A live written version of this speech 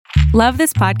Love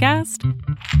this podcast?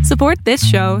 Support this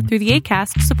show through the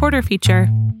Acast supporter feature.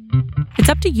 It's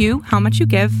up to you how much you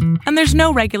give, and there's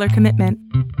no regular commitment.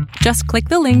 Just click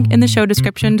the link in the show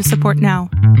description to support now.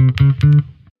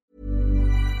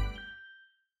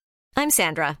 I'm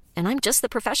Sandra, and I'm just the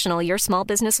professional your small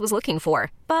business was looking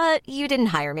for. But you didn't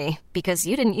hire me because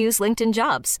you didn't use LinkedIn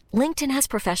Jobs. LinkedIn has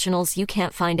professionals you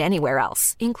can't find anywhere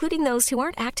else, including those who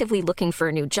aren't actively looking for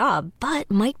a new job, but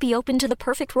might be open to the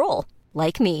perfect role,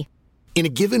 like me. In a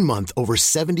given month, over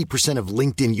 70% of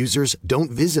LinkedIn users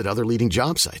don't visit other leading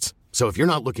job sites. So if you're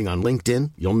not looking on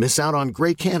LinkedIn, you'll miss out on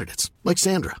great candidates like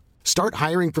Sandra. Start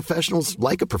hiring professionals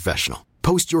like a professional.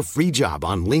 Post your free job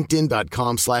on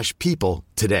linkedin.com/people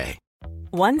today.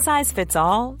 One size fits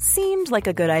all seemed like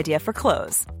a good idea for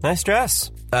clothes. Nice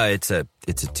dress. It's a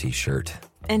t-shirt.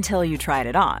 Until you tried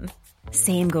it on.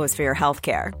 Same goes for your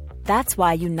healthcare. That's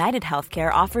why United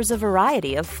Healthcare offers a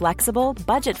variety of flexible,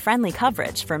 budget-friendly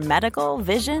coverage for medical,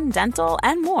 vision, dental,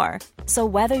 and more. So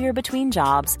whether you're between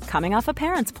jobs, coming off a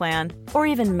parent's plan, or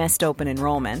even missed open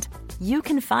enrollment, you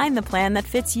can find the plan that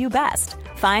fits you best.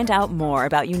 Find out more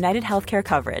about United Healthcare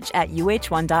coverage at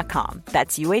uh1.com.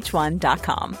 That's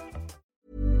uh1.com.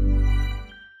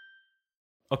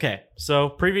 Okay, so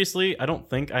previously, I don't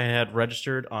think I had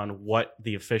registered on what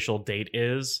the official date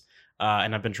is,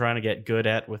 and I've been trying to get good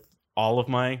at with all of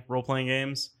my role-playing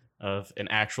games of an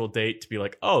actual date to be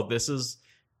like, oh, this is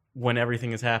when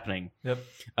everything is happening. Yep.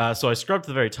 So I scrubbed to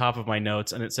the very top of my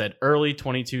notes, and it said early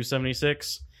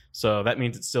 2276, so that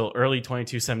means it's still early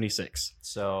 2276.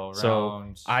 So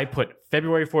I put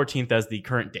February 14th as the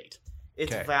current date.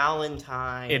 It's Okay.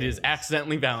 Valentine's. It is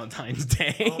accidentally Valentine's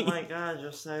Day. Oh my god,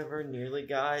 just never nearly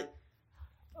got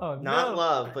Oh, not no.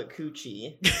 love, but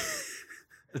coochie.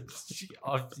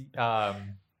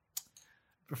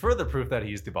 Further proof that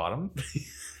he's the bottom.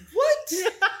 What?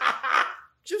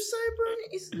 Josiah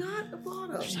Byrne is not a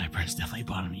bottom. Josiah Byrne's definitely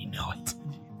bottom, you know it.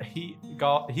 He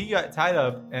got tied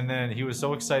up, and then he was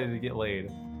so excited to get laid.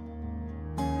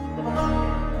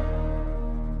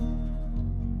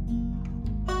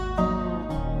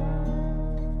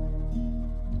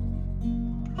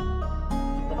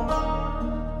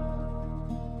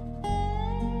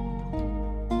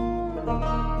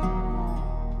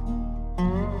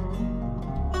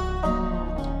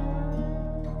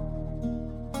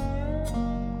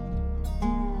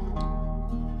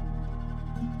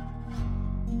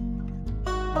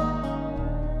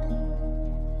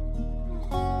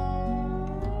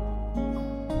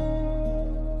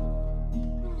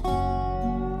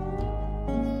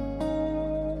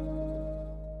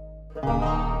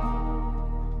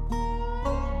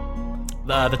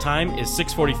 The time is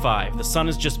 6:45. The sun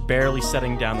is just barely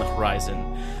setting down the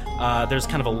horizon. There's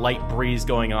kind of a light breeze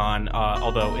going on,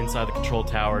 although inside the control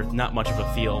tower, not much of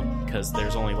a feel because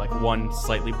there's only like one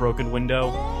slightly broken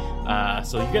window.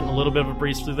 So you're getting a little bit of a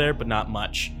breeze through there, but not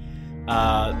much.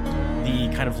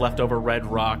 The kind of leftover red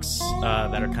rocks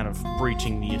that are kind of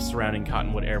breaching the surrounding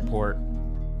Cottonwood Airport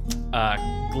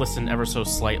glisten ever so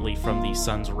slightly from the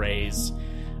sun's rays,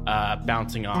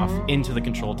 bouncing off into the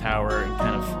control tower and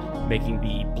kind of making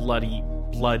the bloody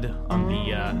blood on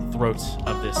the throat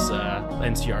of this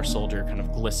NCR soldier kind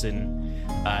of glisten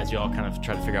as you all kind of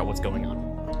try to figure out what's going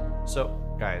on. So,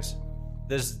 guys,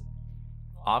 there's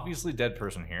obviously dead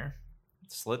person here.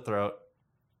 Slit throat.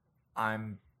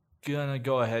 I'm gonna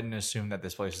go ahead and assume that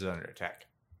this place is under attack.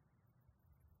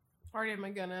 Already have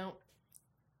my gun out.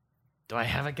 Do I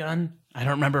have a gun? I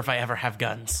don't remember if I ever have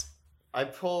guns. I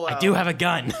do have a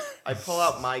gun. I pull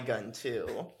out my gun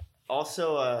too.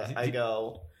 Also, I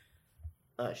go,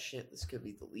 shit, this could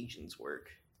be the Legion's work.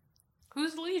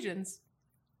 Who's the Legions?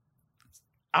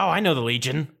 Oh, I know the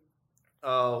Legion.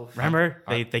 Oh. Remember?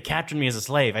 They captured me as a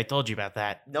slave. I told you about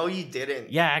that. No, you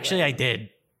didn't. Yeah, actually, I did.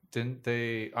 Didn't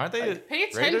they? Aren't they? Pay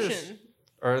raiders? attention.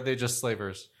 Or are they just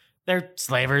slavers? They're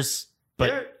slavers, but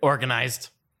They're-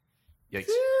 organized. Yikes.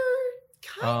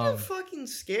 They're kind of fucking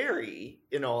scary,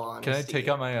 in all honesty. Can I take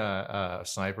out my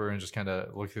sniper and just kind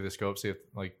of look through the scope, see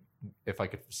if I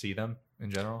could see them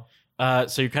in general?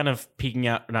 So you're kind of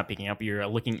not peeking out, but you're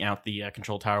looking out the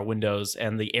control tower windows,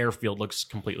 and the airfield looks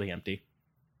completely empty.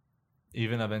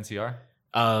 Even of NCR?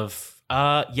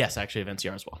 Yes, actually of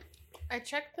NCR as well. I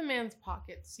checked the man's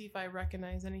pocket, see if I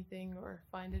recognize anything or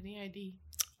find any ID.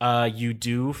 You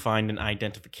do find an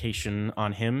identification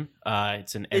on him.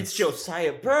 It's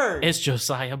Josiah Byrne. It's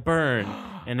Josiah Byrne,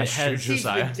 and it has He's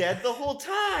Josiah. been dead the whole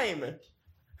time.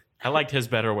 I liked his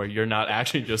better where you're not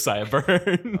actually Josiah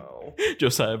Byrne. Oh.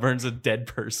 Josiah Byrne's a dead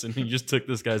person. He just took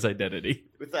this guy's identity.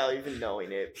 Without even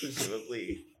knowing it,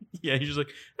 presumably. Yeah, he's just like,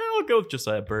 I'll go with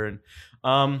Josiah Byrne.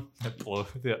 I blow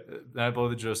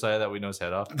the Josiah that we know's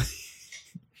head off.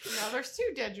 No, there's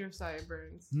 2 dead Josiah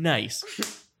Burns. Nice.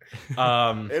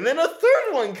 And then a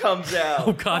third one comes out.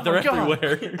 Oh god, they're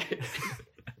everywhere.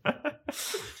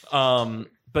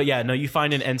 But yeah, no, you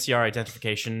find an NCR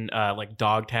identification, like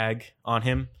dog tag on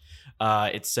him.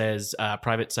 It says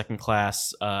Private Second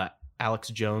Class Alex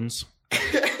Jones.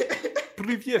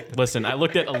 Listen, I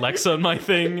looked at Alexa on my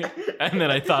thing, and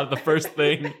then I thought of the first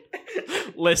thing.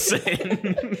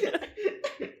 Listen.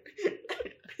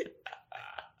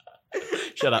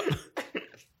 Shut up.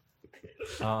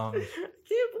 I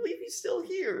can't believe he's still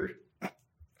here.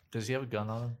 Does he have a gun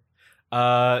on him?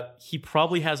 He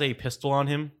probably has a pistol on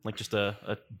him, like just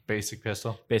a Basic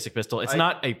pistol. basic pistol. It's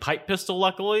not a pipe pistol,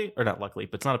 luckily, or not luckily,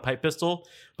 but it's not a pipe pistol,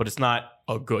 but it's not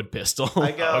a good pistol.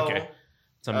 I go. Okay.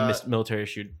 It's a military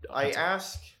issued. I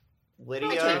ask I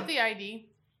Lydia. keep the ID.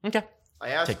 Okay. I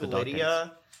ask Take the dog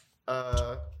Lydia.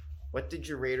 What did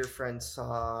your raider friend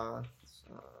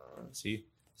See?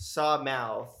 saw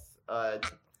mouth?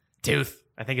 Tooth.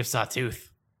 I think it's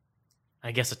sawtooth.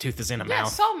 I guess a tooth is in a Yeah,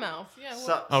 mouth. Sawmouth.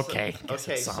 Yeah. Okay. Guess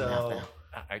Okay. it's Sawmouth So now.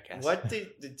 I guess. what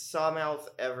did Sawmouth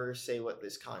ever say? What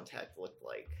this contact looked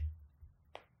like?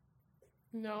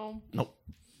 No. Nope.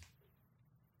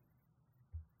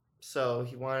 So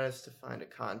he wanted us to find a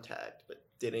contact, but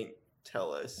didn't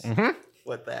tell us Mhm.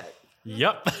 what that.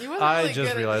 Yep. He wasn't I really just good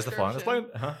at realized the font is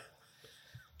description. playing.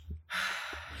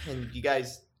 And you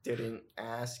guys didn't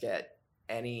ask at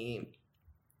any.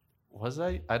 Was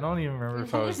I? I don't even remember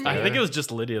if I was there. I think it was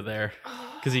just Lydia there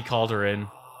because he called her in.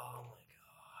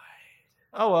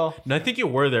 Oh, well. And I think you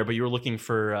were there, but you were looking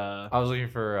for I was looking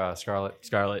for Scarlet.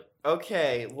 Scarlet.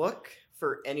 Okay, look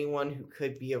for anyone who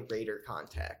could be a raider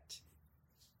contact.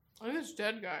 I think it's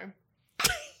dead guy.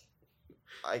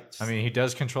 I mean, he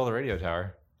does control the radio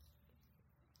tower.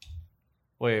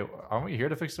 Wait, aren't we here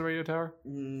to fix the radio tower?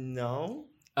 No.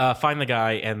 Find the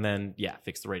guy and then,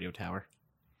 fix the radio tower.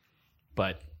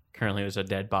 But currently there's a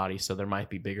dead body, so there might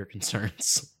be bigger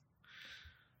concerns.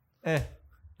 I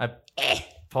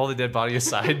pull the dead body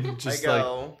aside. Just I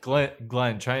go. like,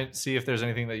 Glenn, try and see if there's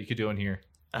anything that you could do in here.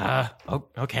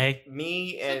 Okay.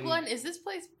 Me So and Glenn, is this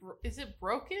place is it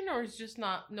broken or is just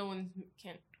not no one's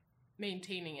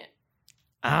maintaining it?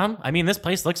 I mean, this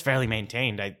place looks fairly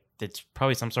maintained. It's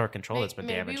probably some sort of control that's been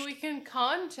Maybe damaged. we can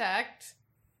contact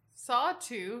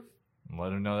Sawtooth.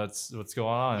 Let him know that's what's going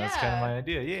on. That's kind of Yeah. my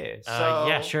idea. Yeah.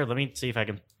 Yeah, So- sure. Let me see if I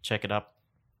can check it up.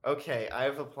 Okay, I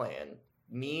have a plan.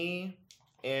 Me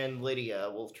and Lydia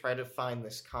will try to find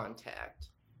this contact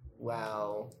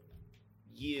while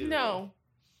you. No.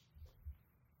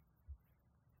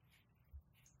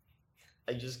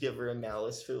 I just give her a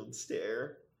malice-filled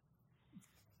stare.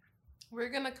 We're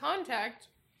gonna contact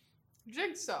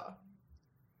Jigsaw.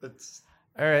 That's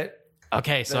All right.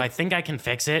 Okay, so I think I can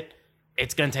fix it.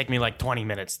 It's going to take me like 20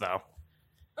 minutes, though.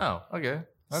 Oh, okay.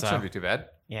 That So- shouldn't be too bad.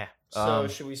 Yeah. so.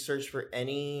 Should we search for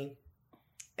any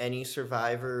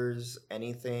survivors?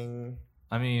 Anything?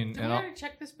 I mean, Did we already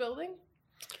check this building?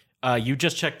 You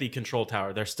just checked the control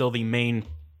tower. There's still the main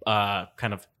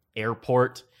kind of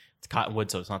airport. It's Cottonwood,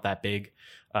 so it's not that big.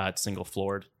 It's single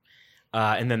floored.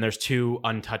 And then there's 2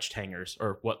 untouched hangars,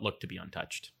 or what look to be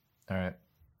untouched. all right.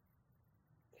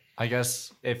 I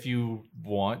guess if you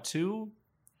want to,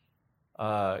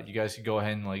 you guys could go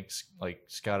ahead and like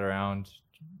scout around.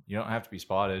 You don't have to be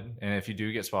spotted, and if you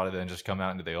do get spotted, then just come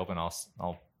out into the open.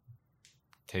 I'll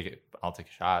take it. I'll take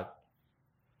a shot.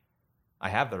 I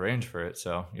have the range for it,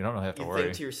 so you don't really have to You worry.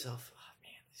 think to yourself, "Oh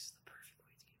man, this is the perfect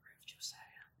way to get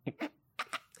rid of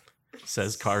Josiah."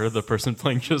 Says Carter, the person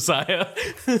playing Josiah.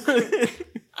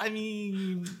 I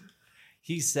mean,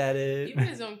 he said it. Even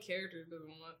his own character doesn't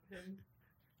want him.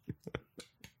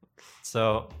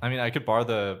 So I mean, I could bar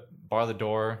the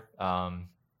door,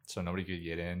 so nobody could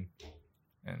get in,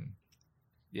 and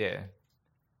yeah,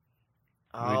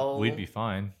 we'd be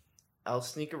fine. I'll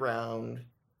sneak around,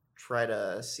 try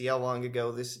to see how long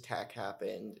ago this attack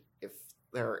happened, if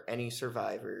there are any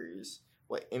survivors,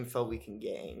 what info we can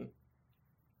gain.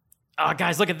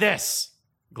 Guys, look at this.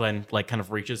 Glenn like kind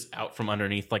of reaches out from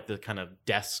underneath like the kind of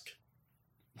desk.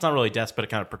 It's not really a desk, but it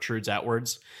kind of protrudes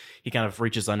outwards. He kind of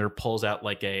reaches under, pulls out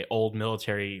like a old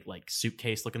military like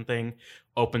suitcase looking thing,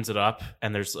 opens it up,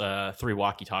 and there's 3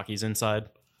 walkie-talkies inside.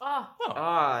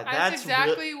 That's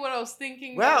exactly what I was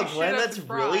thinking. Wow, that we Glenn, should have that's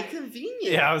to really try.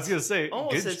 convenient. Yeah, I was gonna say,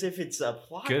 Almost as if it's a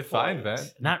plot. good find, point. man.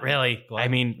 Not really. Glenn? I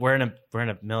mean, we're in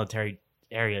a military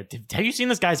area. Have you seen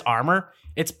this guy's armor?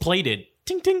 It's plated.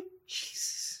 Ting ting.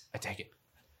 Jesus. I take it.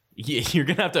 Yeah, you're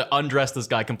gonna have to undress this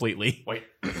guy completely. Wait,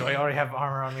 do I already have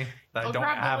armor on me that I I'll don't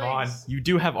grab the have on? legs. You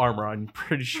do have armor on, I'm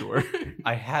pretty sure.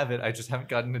 I have it. I just haven't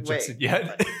gotten adjusted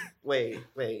yet. Wait.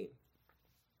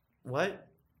 What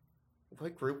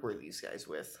group were these guys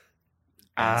with?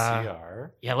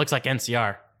 NCR. Yeah, it looks like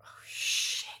NCR. Oh,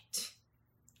 shit.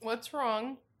 What's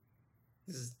wrong?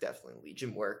 This is definitely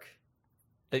Legion work.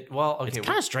 Okay. It's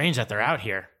kind of strange that they're out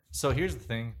here. So here's the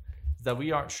thing, is that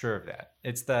we aren't sure of that.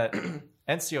 It's that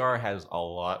NCR has a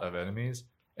lot of enemies.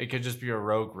 It could just be a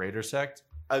rogue raider sect.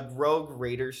 A rogue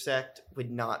raider sect would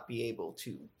not be able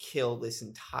to kill this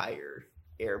entire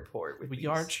airport. With We these.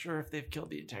 aren't sure if they've killed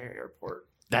the entire airport.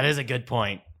 That is a good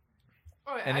point.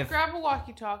 All right, And I if- grab a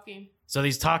walkie-talkie. So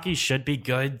these talkies should be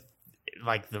good.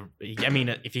 Like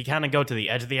if you kind of go to the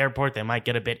edge of the airport, they might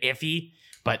get a bit iffy,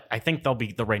 but I think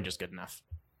the range is good enough.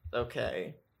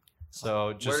 Okay.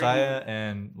 So Josiah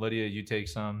and Lydia, you take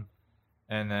some,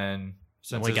 and then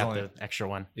since we there's got only, the extra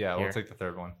one. yeah, here. we'll take the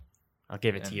third one. I'll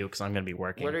give it to and- you because I'm gonna be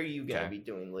working. What are you going to Okay. be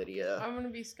doing, Lydia? I'm gonna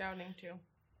be scouting too.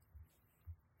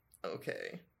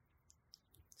 Okay.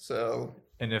 So,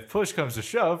 And if push comes to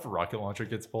shove, rocket launcher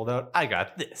gets pulled out. I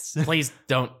got this. Please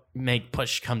don't make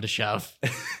push come to shove.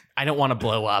 I don't want to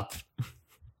blow up.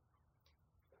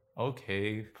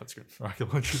 Okay, puts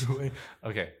rocket launchers away.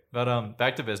 Okay, but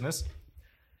back to business.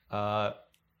 Can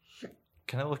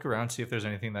I look around, see if there's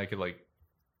anything that I could like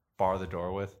bar the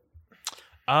door with?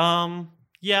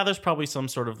 Yeah, there's probably some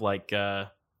sort of like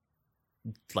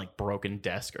broken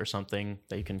desk or something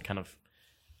that you can kind of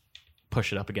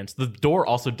push it up against. The door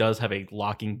also does have a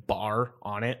locking bar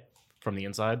on it from the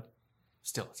inside.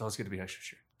 Still, it's always good to be extra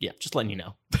sure. Yeah, just letting you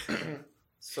know.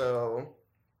 so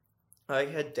I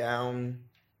head down.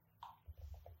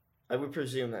 I would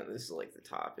presume that this is like the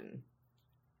top, and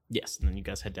Yes, and then you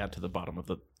guys head down to the bottom of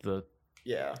the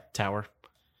yeah, tower.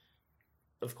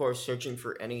 of course, searching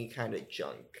for any kind of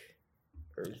junk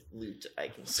or loot I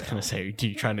can I was sell. gonna say, do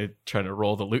you trying to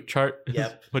roll the loot chart? Is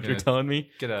Yep. what you're Gonna telling me?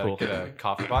 Get a Cool. get a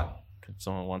coffee pot. If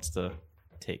someone wants to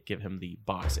give him the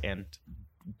box and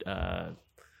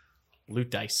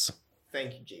loot dice.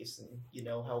 Thank you, Jason. You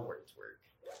know how words work.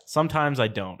 Sometimes I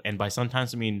don't, and by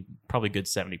sometimes I mean probably good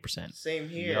 70%. Same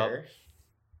here. Yup.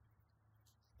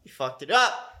 You fucked it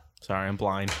up. Sorry, I'm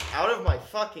blind. Out of my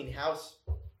fucking house.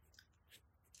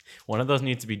 One of those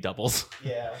needs to be doubles,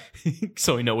 Yeah.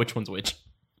 so we know which one's which.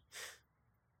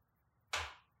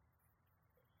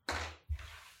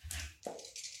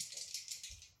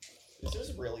 This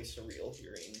is really surreal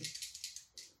hearing.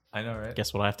 I know, right?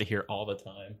 Guess what I have to hear all the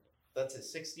time? That's a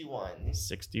 61.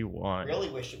 61. Really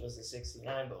wish it was a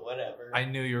 69, but whatever. I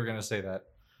knew you were gonna say that.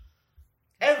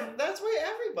 That's what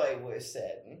everybody would have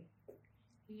said.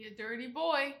 You dirty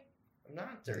boy. I'm not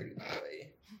a dirty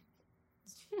boy.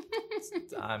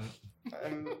 I'm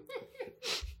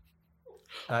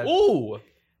Ooh!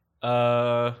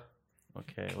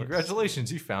 Okay. let's-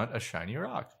 Congratulations, you found a shiny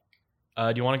rock.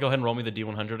 Do you want to go ahead and roll me the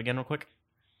D100 again real quick?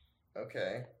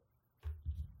 Okay.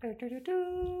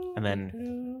 And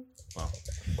then, well,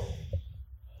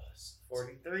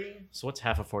 43. so what's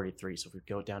half of 43? So if we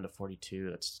go down to 42,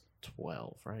 that's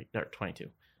 12, right? Or 22. Or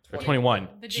 20. 21.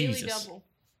 The daily Jesus. double.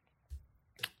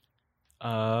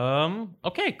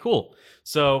 Okay, cool.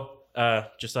 So,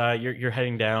 Josiah, you're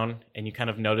heading down, and you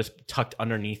kind of notice tucked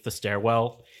underneath the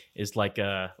stairwell is like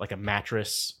a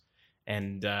mattress,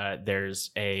 and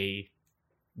there's a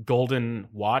golden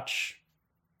watch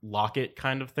locket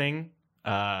kind of thing.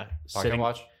 Pocket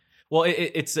watch. Well,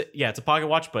 it's a pocket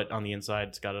watch, but on the inside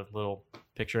it's got a little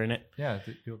picture in it. Yeah,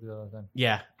 people do that all the time.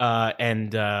 Yeah,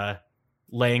 and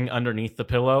laying underneath the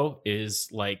pillow is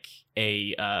like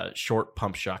a short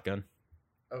pump shotgun.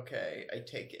 Okay, I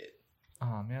take it.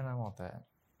 Oh man, I want that.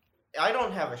 I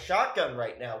don't have a shotgun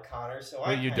right now, Connor, so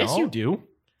I Wait, you can't- don't? Yes, you do.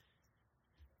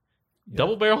 Yeah.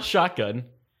 Double barrel shotgun,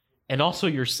 and also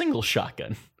your single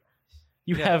shotgun.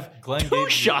 You Yeah, have Glenn gave two you-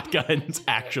 shotguns,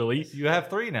 actually. You have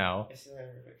 3 now, I still have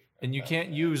a- and you can't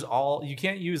use all. You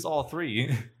can't use all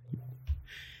 3.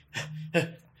 I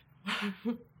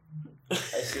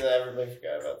see that everybody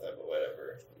forgot about that, but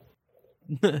whatever.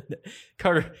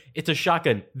 Carter, it's a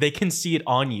shotgun. They can see it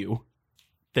on you.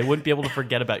 They wouldn't be able to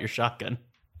forget about your shotgun.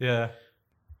 Yeah.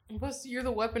 Plus, you're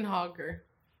the weapon hogger.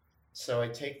 So I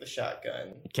take the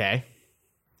shotgun. Okay.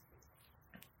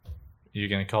 You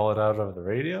gonna call it out over the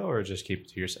radio, or just keep it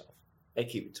to yourself? I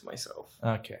keep it to myself.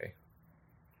 Okay.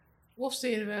 We'll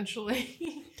see it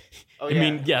eventually. Oh, I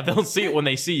mean, yeah, they'll see it when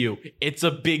they see you. It's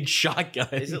a big shotgun.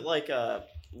 Is it like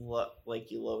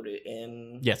like you load it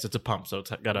in? Yes, it's a pump, so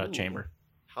it's got a Ooh. chamber.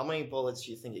 How many bullets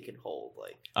do you think it could hold?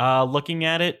 Like, Looking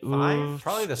at it, 5?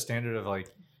 Probably the standard of like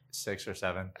 6 or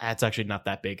 7. It's actually not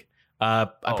that big. I'd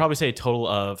probably say a total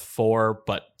of 4,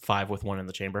 but 5 with 1 in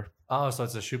the chamber. Oh, so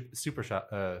it's a super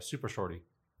shorty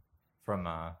from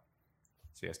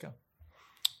CS:GO.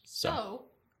 So,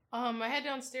 I head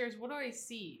downstairs. What do I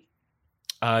see?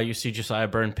 You see Josiah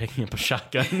Byrne picking up a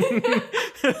shotgun.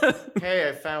 Hey,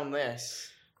 I found this.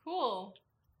 Cool.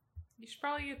 You should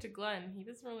probably give it to Glenn. He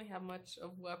doesn't really have much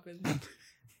of weapons.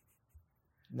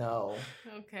 No.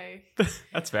 Okay.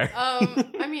 That's fair.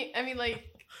 I mean, like,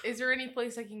 is there any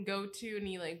place I can go to?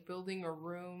 Any like building or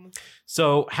room?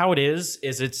 So how it is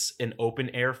it's an open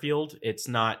airfield. It's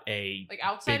not a Like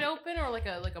outside open or like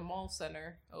a mall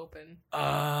center open?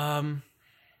 I'm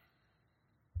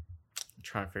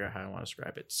trying to figure out how I want to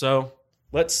describe it. So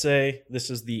let's say this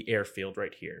is the airfield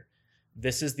right here.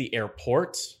 This is the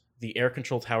airport. The air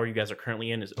control tower you guys are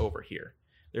currently in is over here.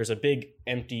 There's a big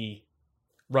empty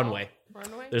runway.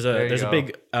 Runway? There's a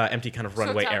big empty kind of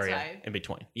runway area in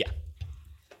between. Yeah.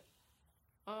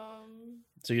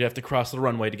 So you'd have to cross the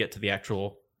runway to get to the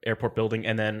actual airport building,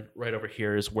 and then right over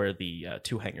here is where the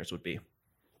 2 hangars would be.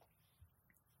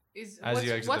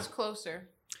 What's closer?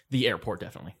 The airport,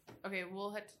 definitely. Okay,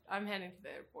 I'm heading to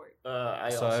the airport.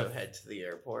 I've head to the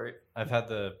airport. I've had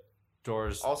the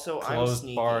doors also closed,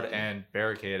 barred, and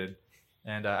barricaded.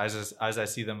 And as I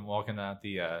see them walking out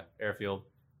the airfield,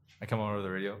 I come over to the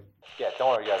radio. Yeah,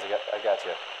 don't worry, guys. I got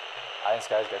you. Iron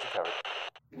Sky's got you covered.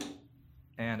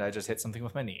 And I just hit something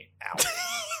with my knee. Ow.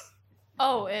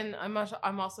 Oh, and I'm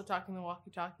also talking the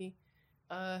walkie-talkie.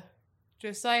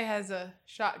 Josiah has a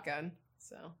shotgun,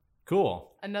 so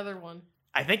cool. Another one.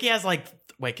 I think he has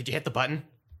wait, could you hit the button?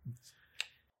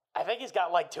 I think he's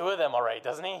got 2 of them already,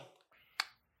 doesn't he?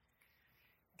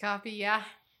 Copy, yeah.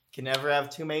 Can never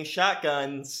have too many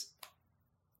shotguns.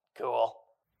 Cool.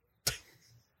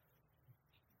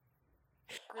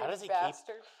 How does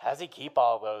he keep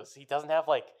all those? He doesn't have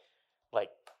like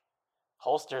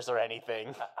holsters or anything.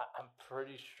 I'm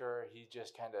pretty sure he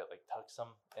just kind of tucks them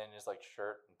in his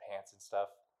shirt and pants and stuff.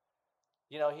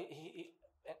 You know, he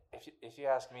if you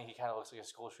ask me, he kind of looks like a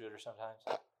school shooter sometimes.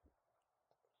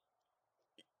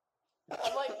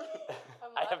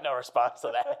 I have no response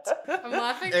to that. I'm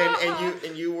laughing.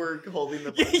 And you were holding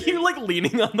the button. You're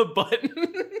leaning on the button.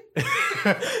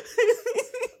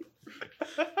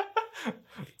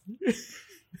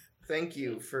 Thank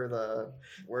you for the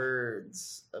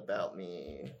words about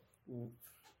me.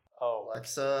 Oh,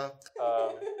 Alexa.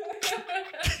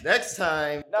 Next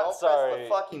time, don't press the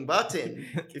fucking button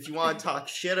if you want to talk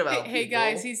shit about people. Hey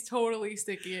guys, he's totally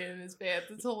sticking it in his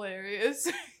pants. It's hilarious.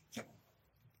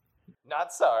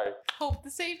 Not sorry. Hope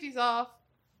the safety's off.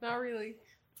 Not really.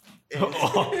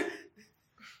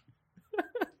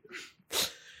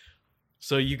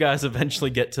 So you guys eventually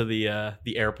get to the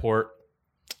airport.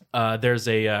 There's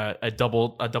a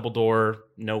double door,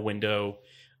 no window.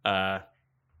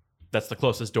 That's the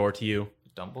closest door to you.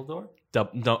 Dumbledore?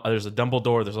 There's a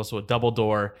Dumbledore. There's also a double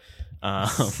door.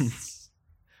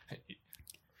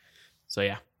 So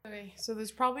yeah. Okay, so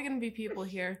there's probably gonna be people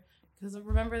here because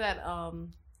remember that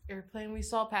airplane we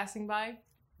saw passing by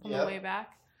on the way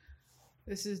back?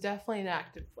 This is definitely an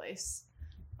active place.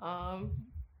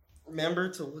 Remember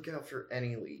to look out for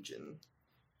any Legion.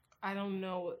 I don't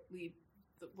know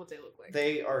what they look like.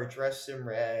 They are dressed in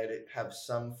red, have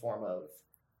some form of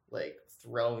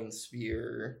throwing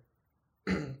spear,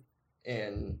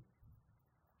 and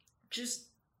just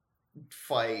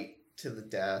fight to the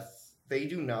death. They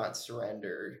do not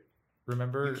surrender.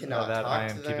 Remember that I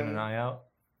am keeping an eye out.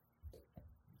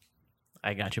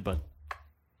 I got you, bud.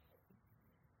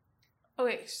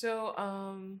 Okay, so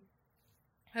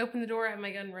I open the door, I have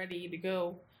my gun ready to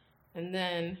go, and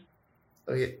then.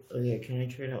 Okay. Can I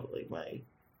trade out my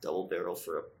double barrel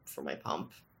for my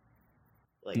pump?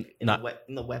 In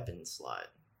the weapon slot,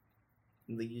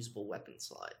 in the usable weapon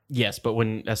slot. Yes, but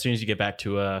as soon as you get back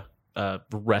to a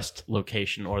rest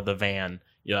location or the van,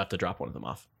 you'll have to drop one of them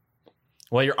off.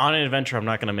 While you're on an adventure, I'm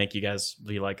not going to make you guys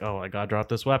be like, oh, I got to drop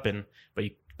this weapon.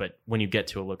 But when you get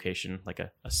to a location, like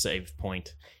a save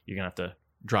point, you're going to have to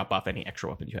drop off any extra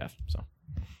weapons you have. So,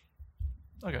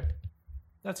 okay.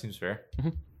 That seems fair. Mm-hmm.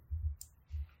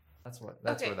 That's where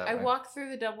that I went. walk through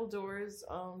the double doors.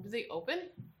 Do they open?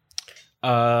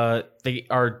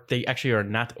 They actually are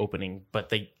not opening, but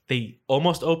they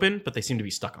almost open, but they seem to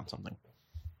be stuck on something.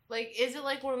 Is it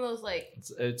one of those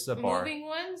it's a bar. moving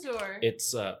ones or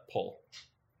It's pull.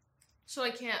 So I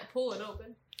can't pull it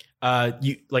open.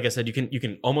 You like I said, you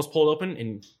can almost pull it open,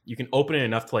 and you can open it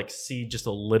enough to see just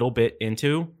a little bit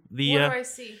into the what do I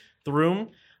see? The room.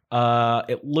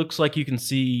 It looks like you can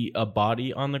see a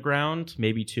body on the ground,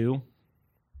 maybe 2.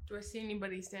 Do I see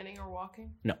anybody standing or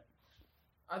walking? No.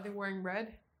 Are they wearing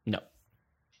red? No.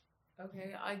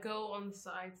 Okay, I go on the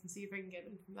sides and see if I can get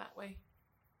in from that way.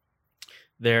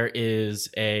 There is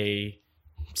a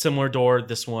similar door.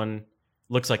 This one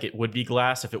looks like it would be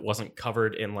glass if it wasn't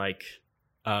covered in like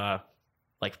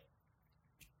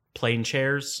plain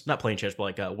chairs. Not plain chairs, but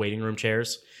like waiting room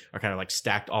chairs are kind of like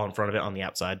stacked all in front of it on the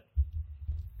outside.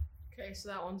 Okay, so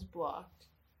that one's blocked.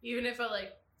 Even if I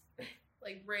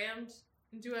like rammed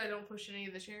into it, I don't push any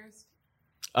of the chairs.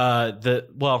 For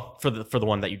the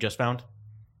one that you just found.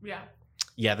 Yeah.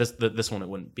 Yeah, this one it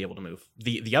wouldn't be able to move.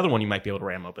 The other one you might be able to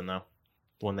ram open though.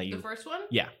 The one that you. The first one?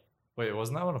 Yeah. Wait,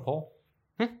 wasn't that one a pole?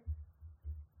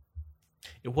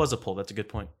 It was a pull. That's a good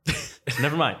point.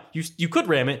 Never mind. You could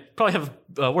ram it. Probably have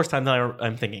a worse time than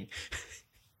I'm thinking.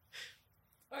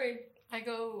 Okay, I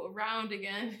go around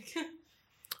again.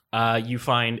 You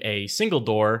find a single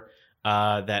door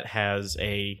that has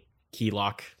a key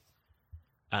lock.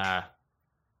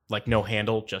 Like no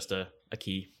handle, just a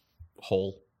key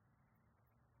hole.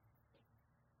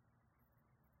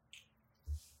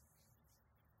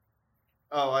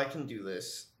 Oh, I can do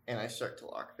this. And I start to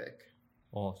lockpick.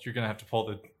 Well, you're going to have to pull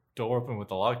the door open with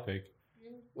the lockpick.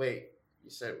 Wait, you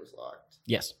said it was locked.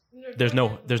 Yes. There's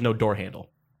no door handle.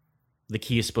 The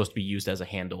key is supposed to be used as a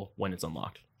handle when it's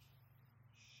unlocked.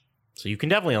 So you can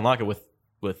definitely unlock it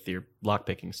with your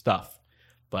lockpicking stuff,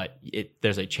 but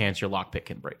there's a chance your lockpick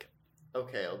can break.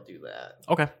 Okay, I'll do that.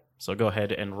 Okay. So go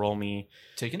ahead and roll me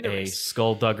a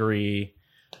skullduggery.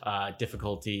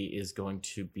 Difficulty is going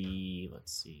to be,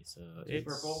 let's see. So it's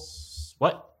purple.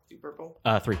 What? 2 purple.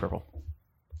 3 purple.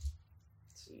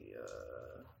 Let's see.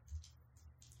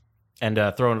 And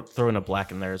throw in a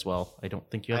black in there as well. I don't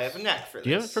think you have. I have a knack for this. Do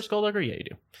you have it for skullduggery? Yeah, you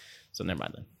do. So never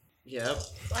mind then. Yep.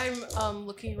 I'm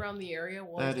looking around the area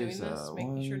while I'm doing this,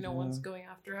 making sure no one's going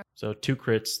after us. So 2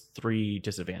 crits, 3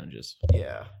 disadvantages.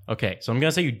 Yeah. Okay, so I'm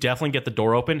gonna say you definitely get the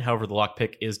door open. However, the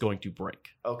lockpick is going to break.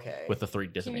 Okay. With the 3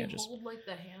 disadvantages. Can you hold like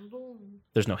the handle?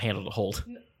 There's no handle to hold.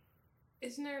 No.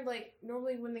 Isn't there like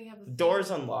normally when they have the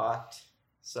door's unlocked?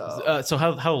 So So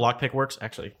how the lockpick works?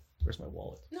 Actually, where's my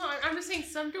wallet? No, I'm just saying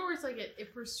some doors like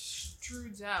it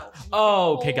protrudes out.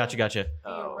 Oh, okay, gotcha.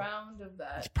 The round of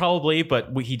that. Probably,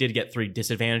 but he did get 3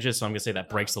 disadvantages, so I'm gonna say that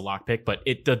breaks the lockpick. But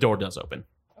the door does open.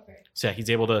 Okay. So yeah, he's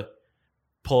able to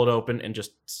pull it open and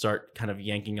just start kind of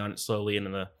yanking on it slowly, and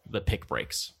then the pick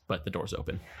breaks, but the door's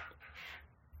open.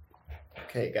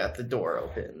 Okay, got the door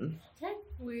open.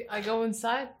 Okay, I go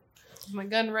inside. Is my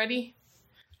gun ready?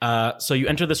 So you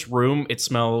enter this room. It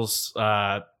smells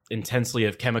intensely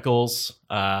of chemicals,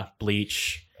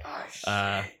 bleach,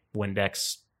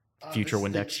 Windex, future this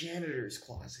is Windex. the janitor's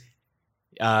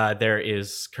closet. There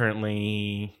is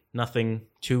currently nothing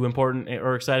too important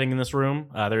or exciting in this room.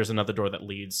 There's another door that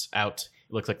leads out.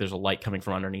 It looks like there's a light coming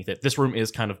from underneath it. This room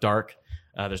is kind of dark.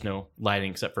 There's no lighting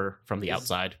except for from the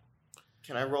outside.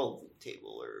 Can I roll the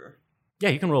table or? Yeah,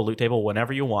 you can roll a loot table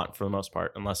whenever you want for the most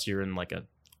part, unless you're in like a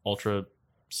ultra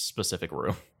specific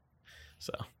room.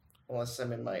 So Unless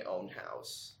I'm in my own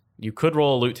house. you could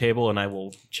roll a loot table, and I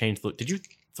will change the loot. Did you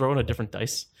throw in a different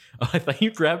dice? Oh, I thought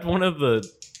you grabbed one of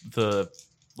the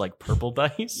like purple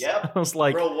dice. Yep. I was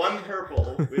like, roll 1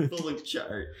 purple with the loot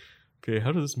chart. okay,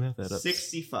 how does this math add up?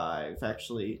 65,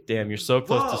 actually. Damn, you're so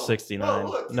close to Whoa. 69. Whoa,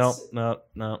 look,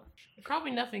 No.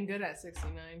 Probably nothing good at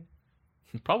 69.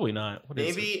 Probably not. What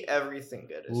is Maybe everything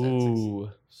good it? is at 60.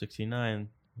 69.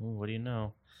 Ooh, what do you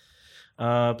know?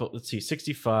 But let's see,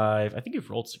 65. I think you've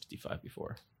rolled 65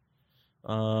 before.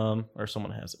 Or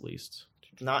someone has at least.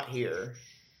 Not here.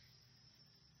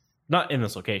 Not in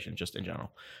this location, just in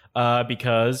general.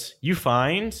 Because you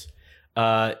find,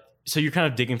 so you're kind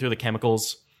of digging through the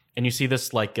chemicals, and you see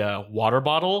this like water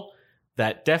bottle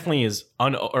that definitely is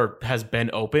or has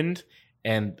been opened,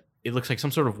 and it looks like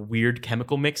some sort of weird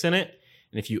chemical mix in it.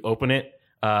 And if you open it,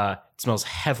 it smells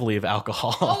heavily of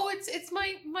alcohol. Oh, it's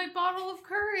my bottle of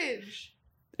courage.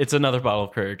 It's another bottle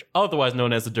of courage, otherwise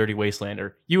known as the Dirty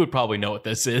Wastelander. You would probably know what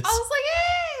this is. I was like,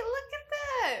 hey, look at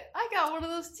that. I got one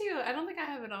of those too. I don't think I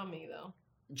have it on me though.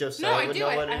 Josiah No, I would do. know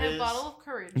I what it have is. bottle of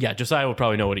courage. Yeah, Josiah would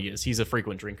probably know what he is. He's a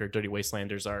frequent drinker. Dirty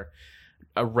Wastelanders are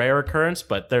a rare occurrence,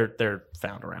 but they're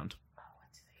found around.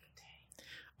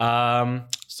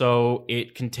 So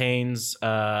it contains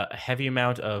a heavy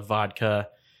amount of vodka,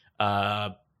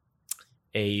 a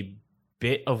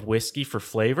bit of whiskey for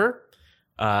flavor,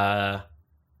 a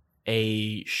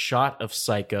shot of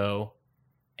Psycho,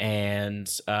 and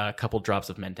a couple drops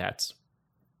of Mentats.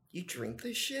 You drink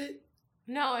this shit?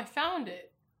 No, I found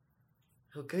it.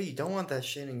 Oh, good. You don't want that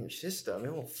shit in your system.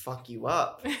 It will fuck you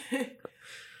up.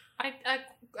 I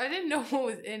didn't know what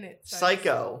was in it. So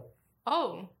Psycho.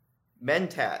 Oh.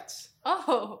 Mentats.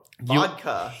 Oh.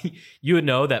 Vodka. You would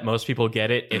know that most people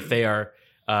get it if they are,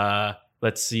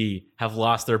 let's see, have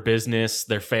lost their business,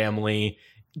 their family.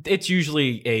 It's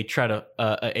usually a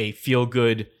feel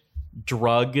good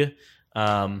drug.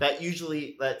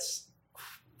 That's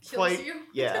quite you?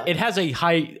 yeah. It has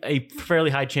a fairly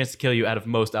high chance to kill you out of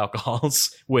most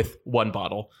alcohols with one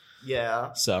bottle.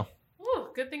 Yeah. So. Ooh,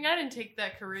 good thing I didn't take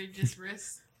that courageous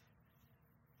risk.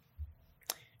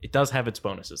 It does have its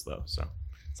bonuses though, so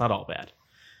it's not all bad.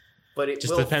 But it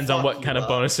just will depends on what kind of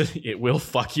bonuses it will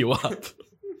fuck you up.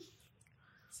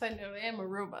 Side note, I am a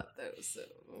robot though, so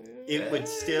it would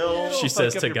still. She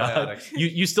says to God,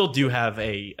 you still do have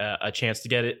a chance to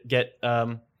get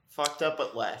fucked up,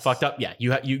 but less fucked up. Yeah,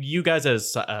 you guys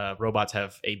as robots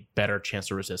have a better chance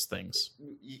to resist things.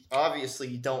 Obviously,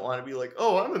 you don't want to be like,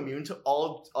 oh, I'm immune to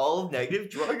all negative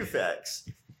drug effects.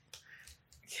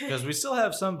 Because we still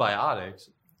have some biotics.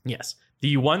 Yes.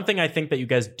 The one thing I think that you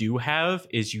guys do have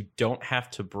is you don't have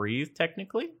to breathe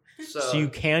technically, so you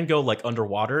can go like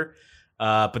underwater.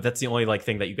 But that's the only like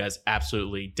thing that you guys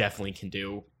absolutely definitely can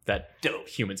do that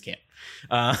humans can't.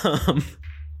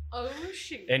 Oh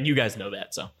shoot! And you guys know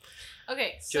that, so.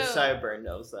 Okay, so Josiah Byrne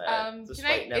knows that.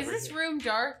 Is this room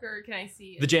dark or can I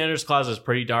see it? The janitor's closet is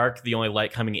pretty dark. The only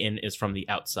light coming in is from the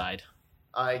outside.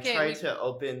 I tried to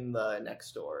open the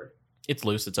next door. It's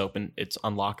loose. It's open. It's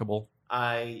unlockable.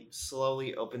 I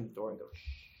slowly open the door and go.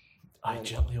 I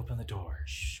gently open the door.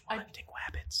 Shh, hunting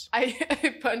rabbits.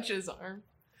 I punch his arm.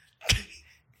 I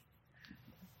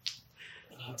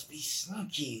need to be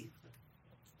sneaky.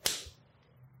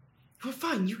 Well,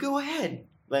 fine, you go ahead.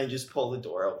 Then I just pull the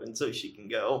door open so she can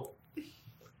go.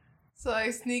 So I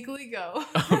sneakily go.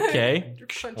 Okay.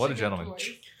 What a gentleman.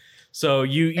 So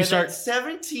you start.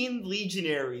 17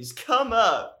 legionaries come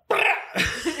up.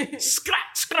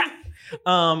 Scrap, scrap.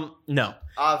 No.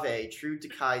 Ave, true to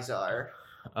Kaiser.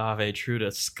 Ave, true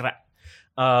to scrap.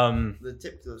 The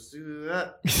tip goes through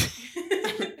that.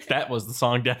 That was the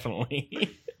song,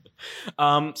 definitely.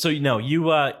 So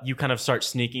you kind of start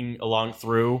sneaking along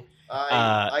through.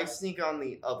 I sneak on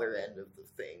the other end of the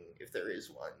thing, if there is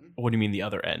one. What do you mean the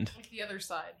other end? Like the other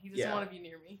side. He doesn't want to be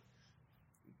near me.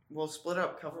 We'll split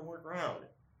up, cover more ground.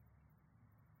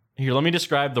 Here, let me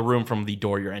describe the room from the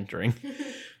door you're entering.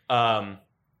 Are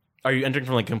you entering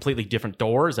from like a completely different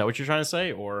door? Is that what you're trying to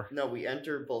say, or no? We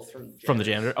enter both from the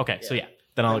janitor. Okay, yeah. So yeah,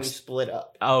 then I'll split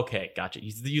up. Okay, gotcha.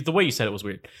 The way you said it was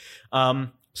weird.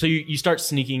 So you start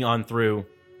sneaking on through,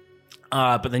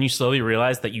 but then you slowly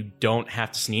realize that you don't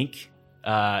have to sneak,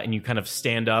 and you kind of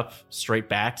stand up straight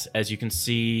backed. As you can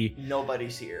see,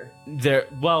 nobody's here.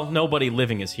 Nobody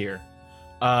living is here.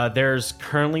 There's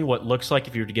currently what looks like,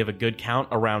 if you were to give a good count,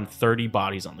 around 30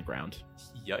 bodies on the ground.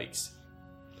 Yikes.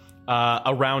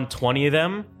 Around 20 of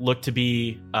them look to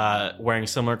be wearing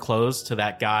similar clothes to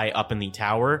that guy up in the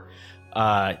tower.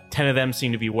 10 of them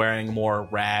seem to be wearing more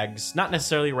rags. Not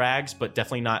necessarily rags, but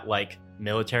definitely not like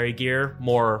military gear,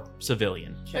 more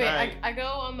civilian. I go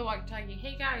on the walkie-talkie.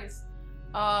 Hey guys,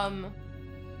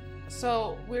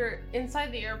 so we're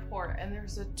inside the airport and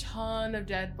there's a ton of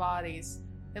dead bodies.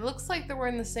 It looks like they're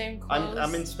wearing the same clothes.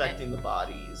 I'm inspecting the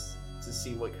bodies to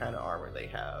see what kind of armor they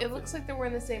have. It looks like they're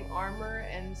wearing the same armor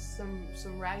and some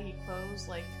raggy clothes.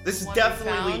 Like this is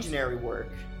definitely legionary work.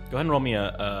 Go ahead and roll me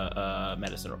a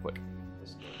medicine real quick.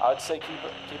 I would say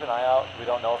keep an eye out. We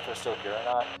don't know if they're still here or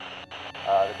not.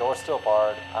 The door's still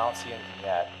barred. I don't see anything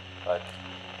yet, but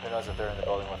who knows if they're in the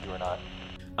building with you or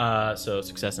not. So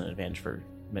success and advantage for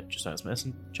Josiah's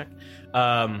medicine check.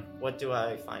 What do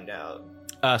I find out?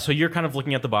 So you're kind of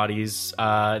looking at the bodies.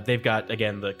 They've got,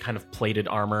 again, the kind of plated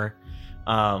armor.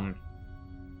 But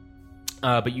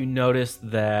you notice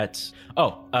that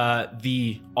all of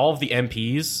the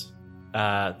MPs,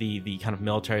 the kind of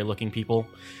military looking people,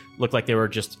 look like they were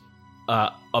just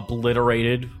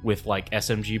obliterated with like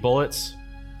SMG bullets.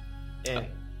 And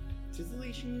do the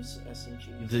Legion use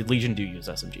SMGs? The Legion do use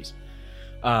SMGs.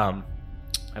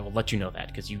 I will let you know that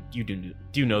because you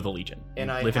do know the Legion.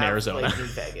 And I live in Arizona. Played in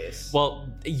Vegas. Well,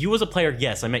 you as a player,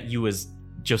 yes. I meant you as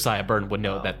Josiah Byrne would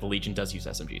know that the Legion does use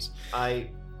SMGs. I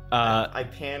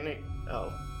panicked.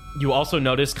 Oh. You also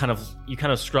noticed you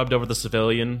kind of scrubbed over the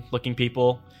civilian-looking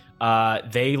people.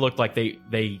 They look like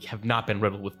they have not been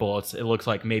riddled with bullets. It looks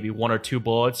like maybe one or two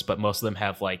bullets, but most of them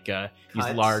have like these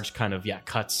large kind of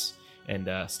cuts and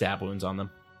stab wounds on them.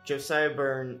 Josiah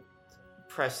Byrne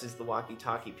presses the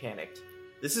walkie-talkie, panicked.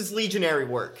 This is legionary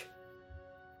work.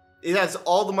 It has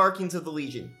all the markings of the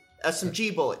Legion.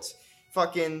 SMG bullets.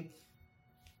 Fucking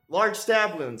large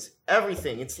stab wounds.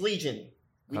 Everything. It's Legion.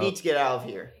 We need to get out of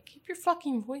here. Keep your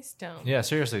fucking voice down. Yeah,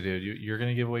 seriously, dude. You're going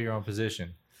to give away your own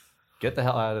position. get the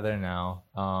hell out of there now.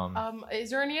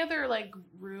 Is there any other like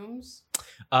rooms?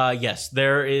 Yes,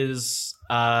 there is.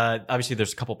 Obviously,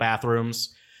 there's a couple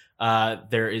bathrooms.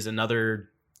 There is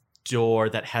another door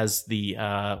that has the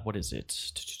what is it?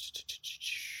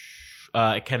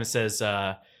 It kind of says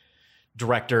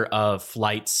director of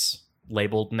flights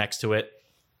labeled next to it.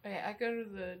 Okay, I go to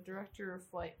the director of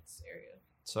flights area.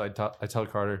 So I tell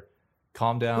Carter,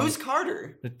 calm down. Who's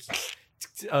Carter?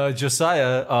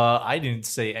 Josiah. I didn't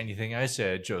say anything. I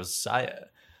said Josiah.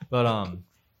 But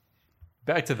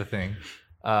back to the thing.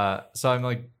 So I'm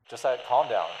like, Josiah, calm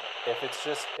down. If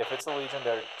it's the Legion,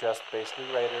 they're just basically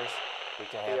raiders. We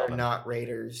can They handle are them. not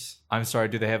raiders. I'm sorry.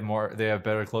 Do they have more? They have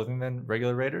better clothing than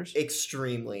regular raiders?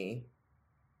 Extremely.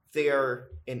 They are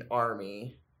an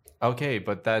army. Okay,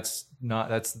 but that's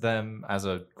them as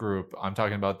a group. I'm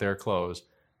talking about their clothes.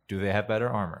 Do they have better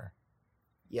armor?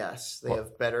 Yes, they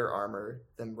have better armor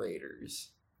than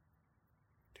raiders.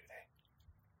 Do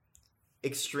they?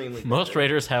 Extremely. Most better.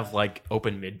 raiders have like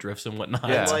open midriffs and whatnot.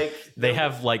 Yeah. Like They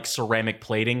have like ceramic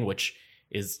plating, which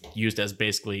is used as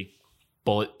basically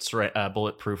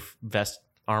bulletproof vest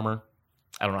armor.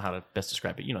 I don't know how to best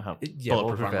describe it. You know how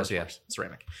bulletproof armor vest, works.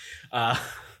 Ceramic.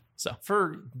 So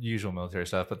for usual military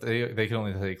stuff, but they can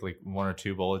only take like 1 or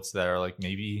 2 bullets that are like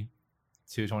maybe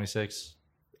 226.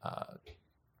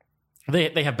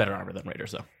 they have better armor than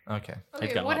raiders, though. Okay.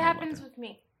 Okay, got a what lot more happens weapons. with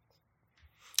me?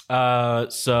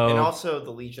 So and also the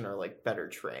Legion are like better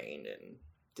trained and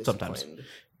disciplined. Sometimes.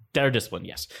 They're disciplined,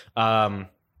 yes.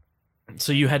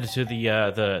 So you head to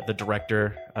the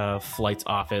director of flight's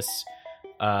office.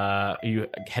 Are you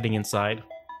heading inside?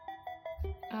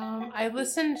 I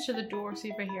listen to the door, see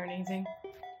if I hear anything.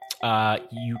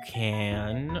 You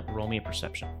can roll me a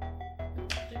perception.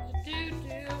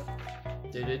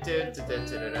 The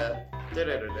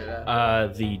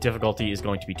difficulty is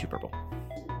going to be 2 purple.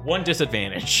 1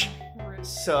 disadvantage.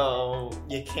 So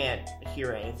you can't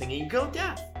hear anything. You go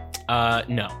deaf.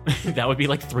 No, that would be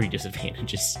like 3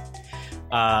 disadvantages.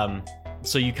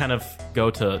 So you kind of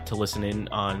go to listen in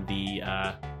on the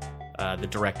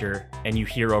director, and you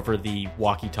hear over the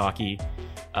walkie-talkie.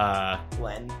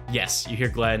 Glenn. Yes, you hear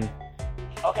Glenn.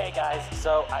 Okay, guys.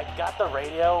 So I got the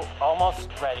radio almost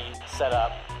ready, set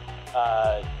up.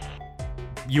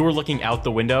 You were looking out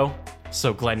the window,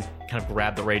 so Glenn kind of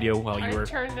grabbed the radio while you were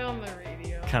turned down the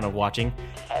radio. kind of watching.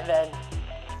 And then,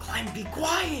 Glenn, be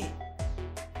quiet.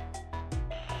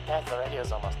 guys, the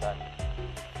radio's almost done.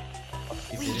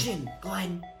 Legion,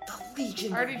 Glenn. The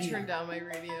Legion. I already are here. turned down my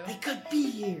radio. They could be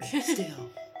here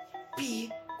still. Be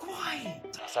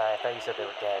quiet. Sorry, I thought you said they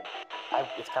were dead.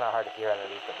 It's kind of hard to hear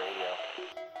underneath the radio.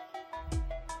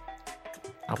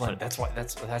 Glenn, that's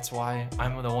why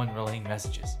I'm the one relaying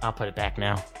messages. I'll put it back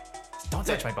now. Don't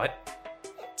touch my butt.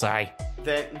 Sorry.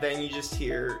 Then you just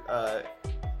hear a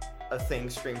thing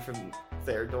scream from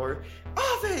their door.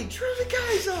 Ave, true the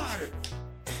guys are.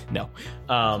 No.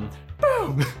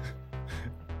 Boom.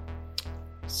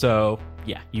 So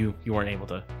yeah, you weren't able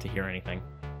to hear anything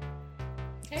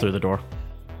through the door.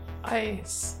 I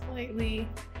slightly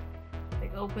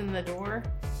open the door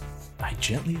I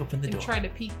gently opened the and try to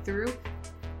peek through.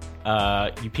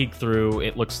 You peek through.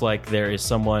 It looks like there is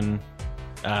someone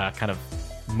kind of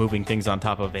moving things on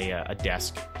top of a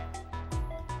desk.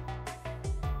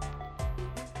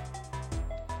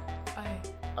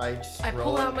 I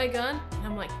pull out my gun and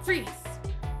I'm like, freeze.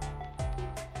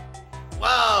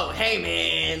 Whoa, hey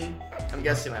man. I'm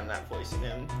guessing I'm not voicing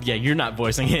him. Yeah, you're not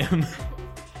voicing him.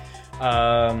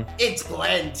 It's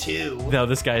Glenn too. No,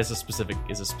 this guy is a specific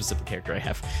character I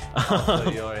have. So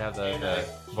you already have the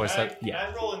voice set? Yeah.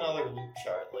 I'd roll another loot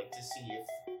chart, like to see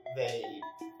if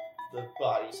the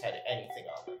bodies had anything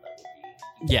on them that would be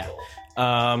useful.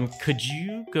 Yeah. Could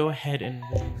you go ahead and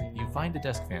You find a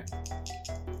desk fan.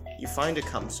 You find a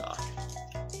cum sock.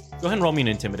 go ahead and roll me an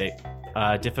intimidate.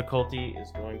 Difficulty is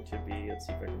going to be, let's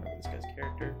see if I can remember this guy's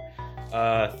character.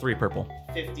 3 purple.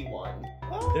 51.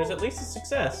 There's at least a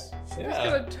success. There's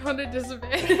got a ton of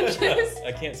disadvantages.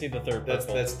 I can't see the 3rd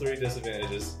purple. That's 3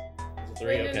 disadvantages. Is it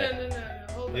 3? Okay. No.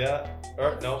 Hold on. Yeah.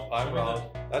 Or no, I'm wrong.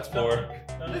 That's 4.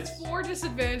 It's 4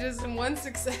 disadvantages and 1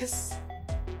 success.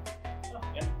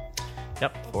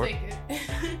 Yep, I'll 4. take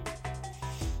it.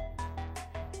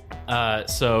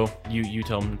 So you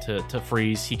tell him to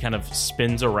freeze. He kind of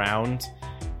spins around,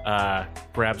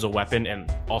 grabs a weapon,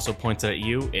 and also points it at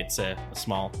you. It's a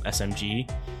small SMG.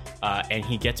 And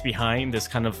he gets behind this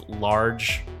kind of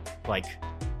large, like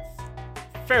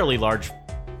fairly large,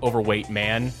 overweight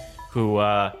man who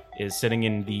is sitting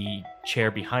in the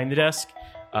chair behind the desk.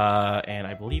 And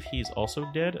I believe he's also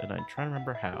dead, and I'm trying to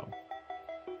remember how.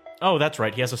 Oh, that's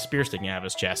right. He has a spear sticking out of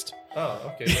his chest.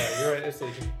 Oh, okay. Yeah, you're right. It's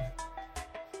Legion.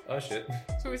 Oh shit.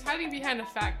 So he's hiding behind a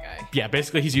fat guy. Yeah,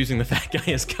 basically he's using the fat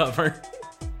guy as cover.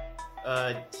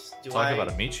 Talk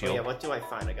about a meat shield. Oh, yeah, what do I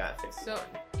find? I got 50. So,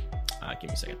 Give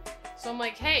me a second. so I'm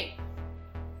like, hey,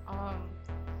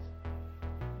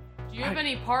 do you have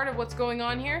any part of what's going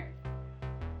on here?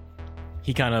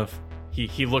 He kind of,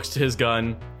 he looks to his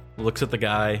gun, looks at the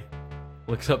guy,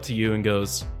 looks up to you and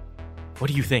goes, what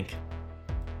do you think?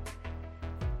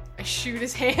 I shoot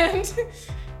his hand.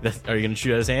 Are you going to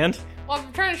shoot at his hand? Well,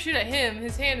 I'm trying to shoot at him.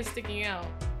 His hand is sticking out.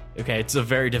 Okay, it's a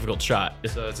very difficult shot.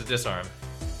 So it's a disarm.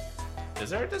 Is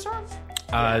there a disarm?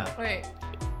 Wait.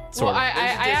 Sort Well, of. I There's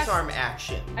a asked, disarm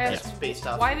action. I asked, That's based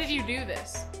off. why of- did you do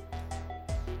this?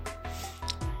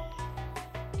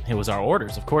 It was our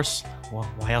orders, of course. Well,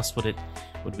 why else would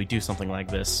we do something like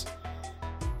this?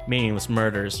 Meaningless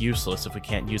murder is useless if we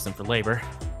can't use them for labor.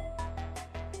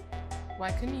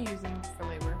 Why couldn't you use them for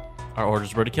labor? Our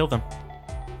orders were to kill them.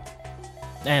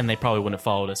 And they probably wouldn't have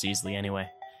followed us easily anyway.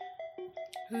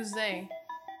 Who's they?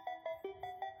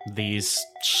 These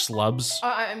schlubs.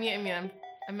 I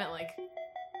meant like,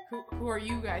 who are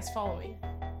you guys following?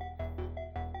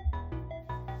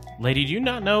 Lady, do you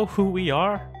not know who we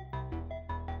are?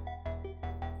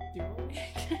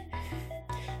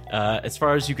 As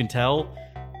far as you can tell,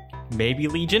 maybe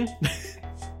Legion,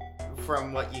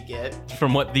 From what you get.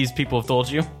 from what these people have told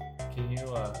you. Can you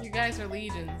You guys are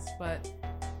legions, but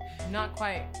not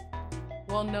quite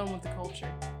well known with the culture.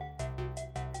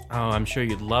 Oh, I'm sure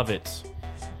you'd love it.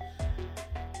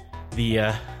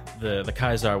 The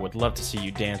Kaiser would love to see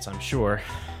you dance, I'm sure.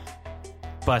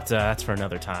 But that's for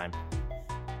another time.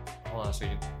 hold on a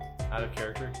second. Out of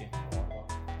character, can you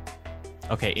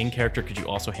Okay, in character, could you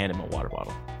also hand him a water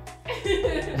bottle?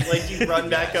 Like you run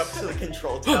back up to the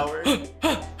control tower.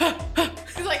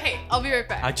 He's like, hey, I'll be right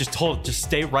back. I just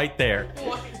stay right there.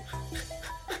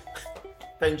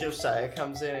 Then Josiah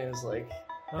comes in and is like,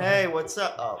 hey, what's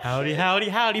up? Oh, Howdy,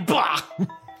 shit. howdy, blah!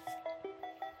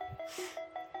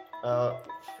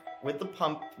 Would the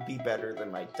pump be better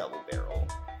than my double barrel?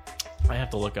 I have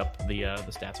to look up the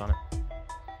stats on it.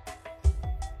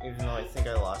 Even though I think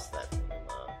I lost that thing in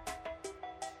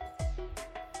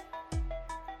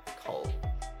the cult.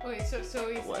 Wait, so he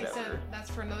said Whatever. that's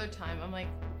for another time. I'm like,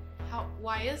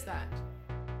 why is that?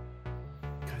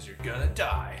 Because you're gonna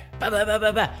die. That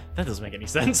doesn't make any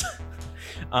sense.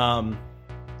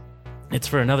 It's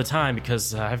for another time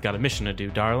because I've got a mission to do,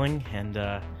 darling, and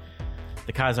the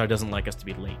Kaiser doesn't like us to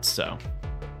be late, so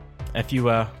if you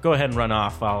go ahead and run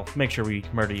off, I'll make sure we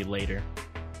murder you later.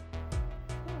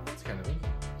 That's kind of it.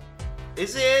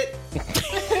 Is it?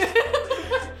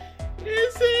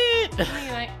 Is it? I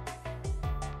mean,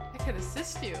 I could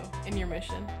assist you in your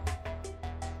mission.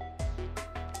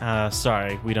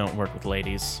 Sorry, we don't work with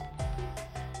ladies.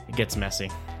 It gets messy.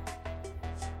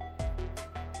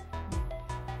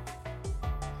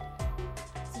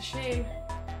 It's a shame.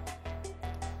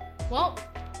 Well,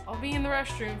 I'll be in the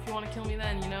restroom if you want to kill me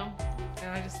then, you know?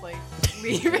 And I just like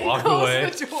leave and Walk close away.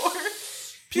 the door.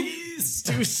 Peace,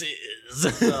 deuces. So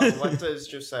what does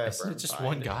Josiah Isn't Byrne it just find?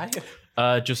 one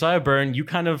guy? Josiah Byrne, you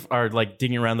kind of are like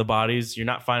digging around the bodies. You're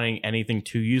not finding anything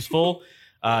too useful.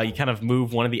 You kind of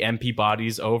move one of the MP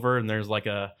bodies over, and there's like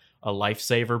a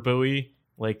lifesaver buoy,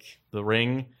 like the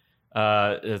ring.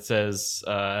 It says,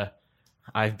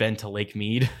 I've been to Lake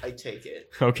Mead. I take it.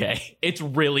 Okay. It's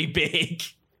really big.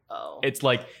 Oh. It's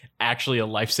like actually a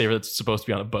lifesaver that's supposed to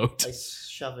be on a boat. I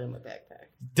shove it in my backpack.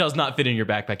 Does not fit in your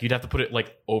backpack. You'd have to put it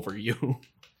like over you.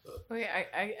 Wait,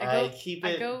 I I go. keep I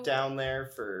it go- down there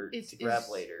to grab is-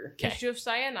 later. Okay. Is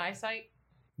Josiah an eyesight?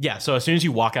 Yeah, so as soon as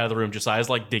you walk out of the room, Josiah's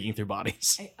like digging through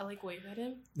bodies. I like wave at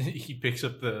him. He picks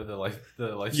up the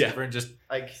lifesaver Yeah. and just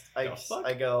I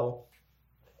fuck? go,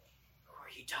 who are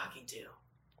you talking to?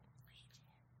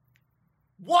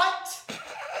 What?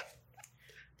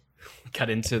 Cut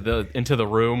into the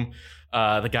room.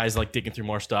 The guy's like digging through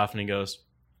more stuff, and he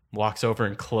walks over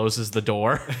and closes the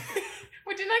door.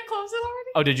 Wait, didn't I close it already?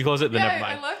 Oh, did you close it? Then Yeah, never I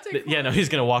mind. left it Yeah, no, he's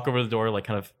gonna walk over to the door, like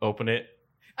kind of open it.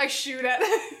 I shoot at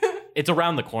him. It's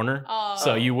around the corner, Oh.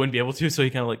 so you wouldn't be able to. So he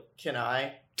kind of like, Can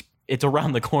I? it's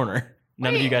around the corner.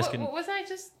 None of Wait, you guys can. Wasn't I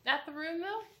just at the room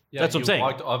though? That's what I'm you saying.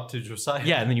 Walked up to Josiah.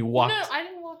 Yeah, and then you walked. No, I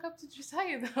didn't walk up to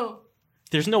Josiah though.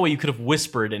 There's no way you could have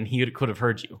whispered and he could have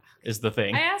heard you. Is the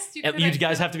thing. I asked you. And could you I-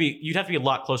 guys have to be. You'd have to be a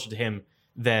lot closer to him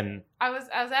than. I was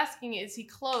asking, is he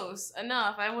close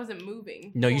enough? I wasn't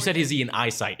moving. No, you said, towards is he in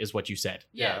eyesight? Is what you said.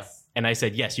 Yes. And I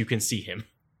said, yes, you can see him.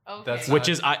 Okay. That's Which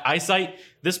is eyesight.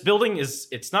 This building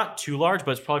it's not too large,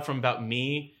 but it's probably from about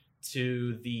me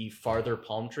to the farther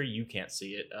palm tree. You can't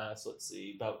see it. So let's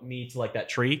see, about me to like that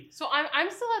tree. So I'm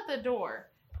still at the door,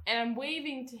 and I'm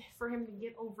waving for him to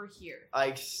get over here.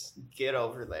 I get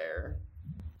over there.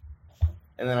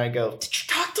 And then I go, did you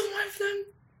talk to one of them?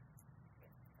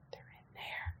 They're in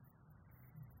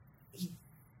there.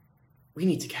 We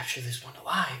need to capture this one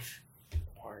alive.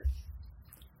 Or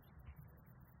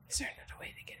is there another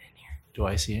way to get in here? Do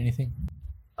I see anything?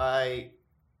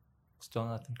 Still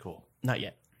nothing cool. Not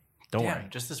yet. Don't worry.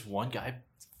 Just this one guy.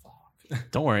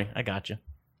 Fuck. Don't worry. I got you.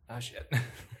 Oh shit.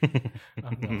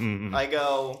 I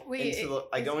go Wait,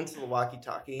 into the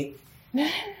walkie-talkie.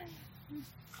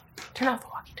 Turn off the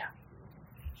walkie-talkie.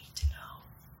 I need to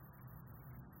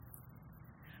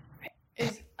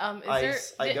know.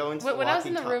 I go into the when I was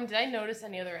in the walkie-talkie. room, did I notice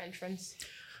any other entrance?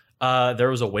 There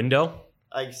was a window.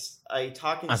 I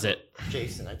talk into That's it.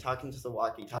 Jason. I talk into the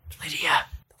walkie-talkie. Lydia,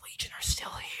 the Legion are still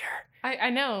here.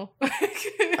 I know.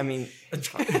 I mean,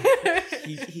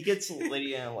 he gets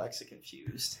Lydia and Alexa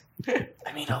confused.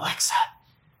 I mean, Alexa,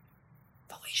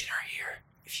 the Legion are here.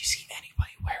 If you see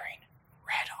anybody wearing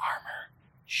red armor,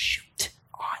 shoot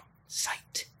on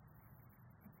sight.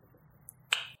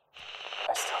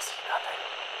 I still see nothing.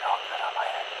 You're all good on my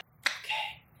end.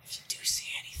 Okay, if you do see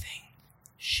anything,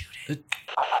 shoot it.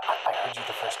 I heard you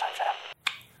the first time,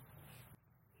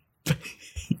 Sam.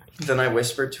 Then I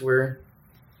whispered to her,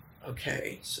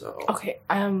 okay, so Okay,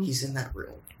 he's in that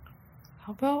room.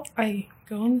 how about I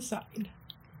go inside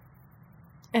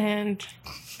and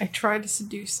I try to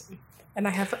seduce him. And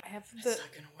I have the That's not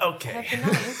gonna work. I have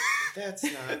the knife. That's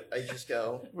not. I just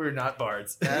go. We're not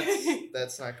bards.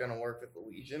 That's not gonna work with the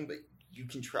Legion, but you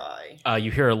can try.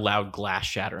 You hear a loud glass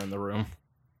shatter in the room.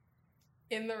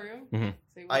 In the room? Mhm.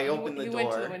 So I open the You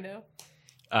went to door. the window?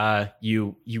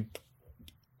 You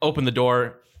open the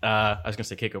door. I was gonna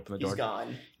say kick open the door. He's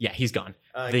gone. Yeah, he's gone.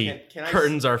 Can I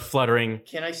curtains are fluttering.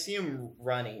 Can I see him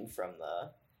running from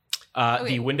the? The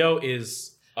Okay. window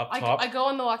is up top. I go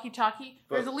on the walkie-talkie.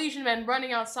 But- There's a Legion man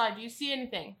running outside. Do you see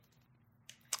anything?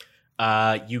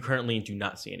 You currently do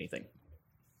not see anything.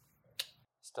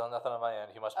 Still nothing on my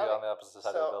end. He must be on the opposite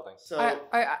side of the building. So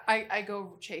I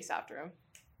go chase after him.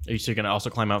 Are you still gonna also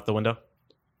climb out the window?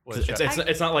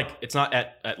 It's not like it's not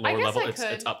at lower guess level. I It's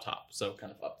could. up top, so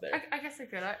kind of up there. I guess I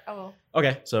could. I will.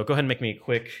 Okay, so go ahead and make me a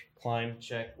quick climb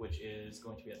check, which is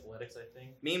going to be athletics, I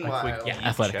think. meanwhile, Yeah,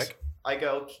 athletics. I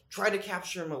go try to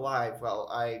capture him alive while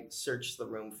I search the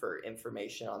room for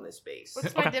information on this base.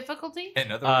 What's my difficulty?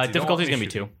 In other words, you don't want Difficulty is me gonna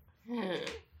be shooting.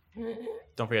 2.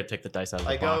 Don't forget to take the dice out of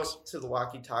the I go box. to the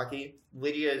walkie-talkie.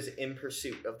 Lydia is in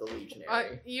pursuit of the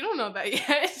Legionary. You don't know that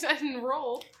yet. I didn't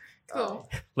roll. Cool.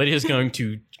 Oh. Lydia's going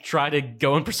to try to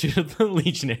go in pursuit of the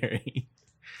legionary.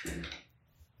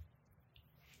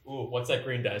 Ooh, what's that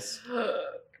green dice?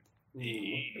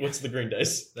 What's the green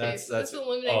dice? That's this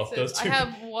eliminates those it. I two.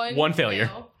 have One failure.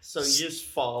 fail. So you just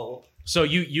fall. So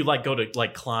you like go to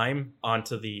like climb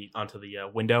onto the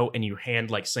window, and your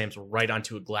hand like slams right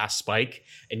onto a glass spike,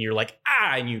 and you're like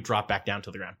and you drop back down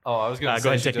to the ground. Oh, I was gonna Go say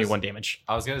ahead and she take me does- 1 damage.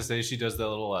 I was gonna say she does the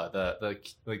little the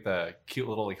cute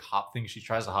little like hop thing. She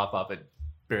tries to hop up and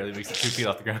barely makes it 2 feet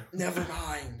off the ground. Never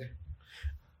mind.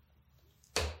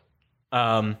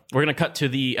 We're gonna cut to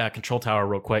the control tower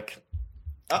real quick.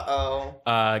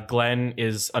 Glenn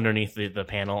is underneath the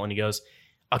panel, and he goes,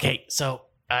 "Okay, so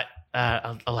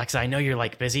Alexa, I know you're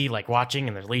like busy like watching,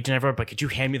 and there's Legion everywhere, but could you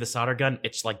hand me the solder gun?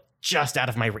 It's like just out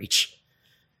of my reach."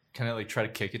 Can I like try to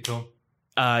kick it to him?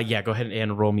 Yeah, go ahead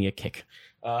and roll me a kick.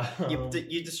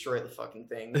 You destroy the fucking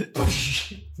thing.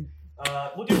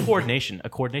 We'll do a coordination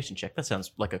check. That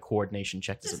sounds like a coordination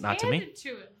check, does Just it not to hand me? it to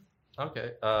him.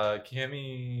 Okay. Can you hand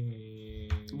me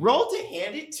Roll to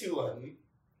hand it to him.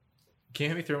 Can you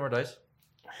hand me 3 more dice?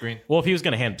 Green. Well, if he was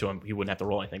going to hand it to him, he wouldn't have to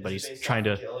roll anything, but Is it he's based trying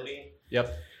on to... agility?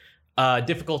 Yep.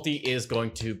 Difficulty is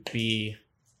going to be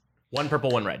 1 purple,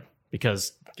 1 red,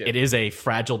 because Give. it is a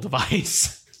fragile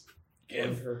device.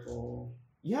 One purple.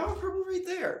 You have a purple right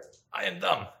there. I am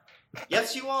dumb.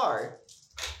 Yes, you are.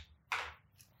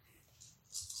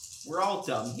 We're all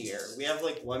dumb here. We have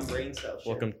like 1 brain cell.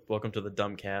 share. Welcome to the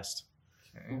dumb cast.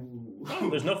 Okay. Ooh.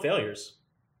 There's no failures.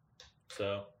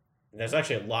 So, there's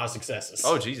actually a lot of successes.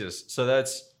 Oh Jesus! So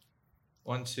that's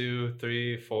 1, 2,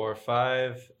 3, 4,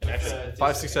 5. And actually,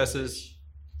 5 successes.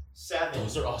 7.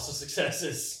 those are also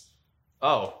successes.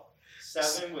 Oh.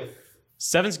 7 with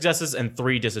 7 successes and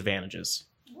 3 disadvantages.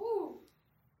 Woo.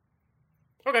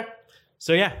 Okay.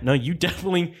 So yeah, no, you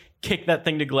definitely kick that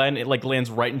thing to Glenn. It like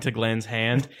lands right into Glenn's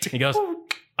hand. He goes,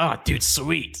 "Oh, dude,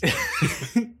 sweet."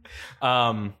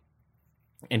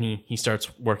 And he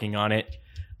starts working on it.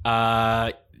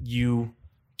 You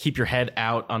keep your head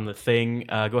out on the thing.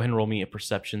 Go ahead and roll me a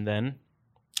perception then.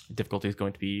 Difficulty is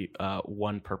going to be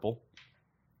 1 purple.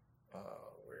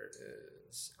 Where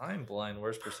I'm blind.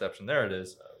 Where's perception? There it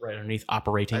is. Right underneath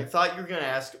operating. I thought you were gonna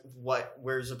ask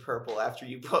where's a purple after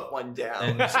you put one down.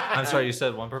 And I'm sorry, you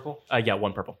said 1 purple? Yeah,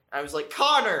 1 purple. I was like,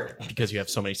 Connor! Because you have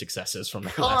so many successes from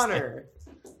the last thing. Connor!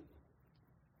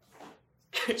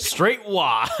 Straight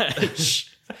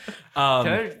watch. Can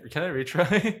I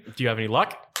retry? Do you have any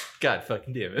luck? God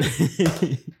fucking damn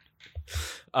it.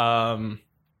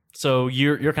 So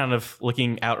you're kind of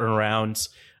looking out and around.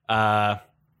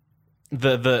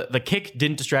 The kick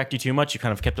didn't distract you too much. You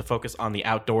kind of kept the focus on the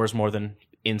outdoors more than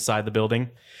inside the building.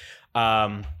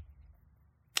 And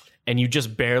you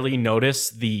just barely notice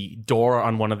the door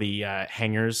on one of the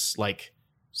hangars, like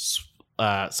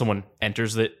someone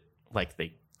enters it, like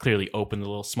they clearly open the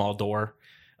little small door,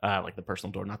 like the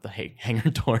personal door, not the hangar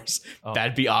doors. Oh.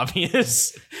 That'd be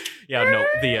obvious. Yeah, no,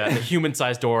 the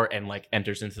human-sized door and like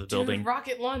enters into the building.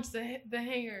 Rocket launch the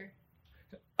hangar.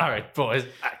 All right, boys,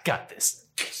 I got this.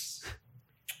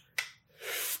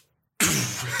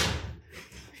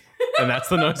 And that's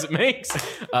the noise it makes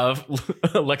of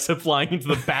Alexa flying into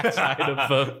the backside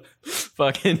of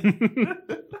fucking.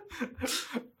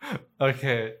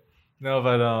 Okay, no,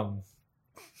 but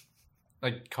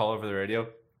like call over the radio.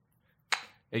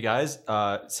 Hey guys,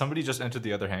 somebody just entered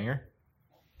the other hangar.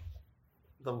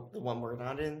 The one we're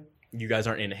not in? You guys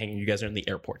aren't in a hangar. You guys are in the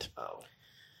airport. Oh.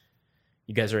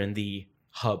 You guys are in the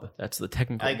hub. That's the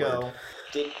technical I go, word.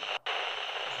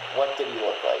 What did he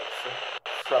look like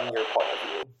from your point of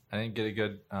view? I didn't get a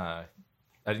good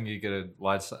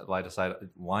line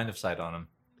of sight on him.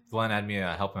 Glenn had me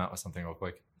help him out with something real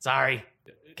quick. Sorry.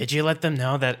 Could you let them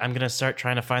know that I'm going to start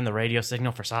trying to find the radio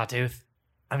signal for Sawtooth?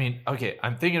 I mean, okay,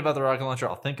 I'm thinking about the rocket launcher.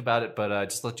 I'll think about it, but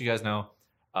just to let you guys know,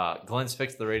 Glenn's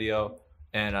fixed the radio,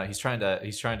 and he's trying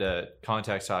to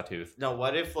contact Sawtooth. No,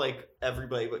 what if like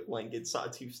everybody but Glenn gets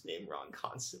Sawtooth's name wrong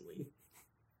constantly?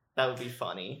 That would be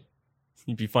funny.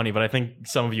 It'd be funny, but I think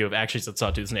some of you have actually said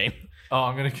Sawtooth's name. Oh,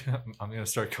 I'm gonna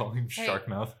start calling him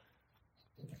Sharkmouth.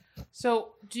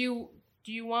 So do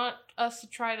you want us to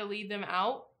try to lead them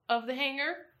out of the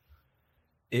hangar?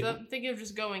 I'm thinking of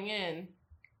just going in.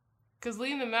 Because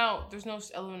leading them out, there's no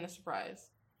element of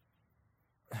surprise.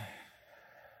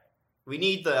 We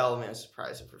need the element of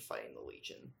surprise if we're fighting the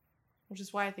Legion. Which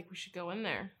is why I think we should go in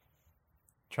there.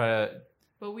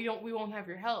 But we won't have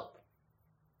your help.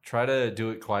 Try to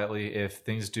do it quietly. If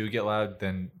things do get loud,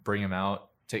 then bring them out.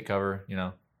 Take cover, you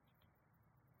know.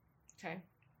 Okay.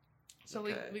 So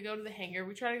we go to the hangar.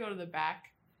 We try to go to the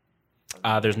back.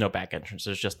 There's no back entrance.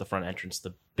 There's just the front entrance,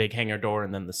 the big hangar door,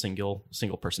 and then the single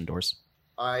person doors.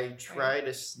 I try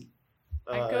to.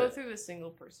 I go through the single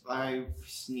person. I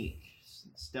sneak,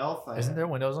 stealth. Isn't there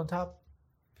windows on top?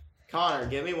 Connor,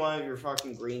 give me one of your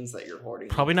fucking greens that you're hoarding.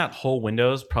 Probably not whole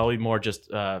windows. Probably more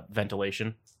just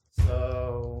ventilation.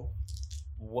 So,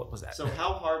 what was that? So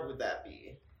how hard would that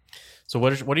be? So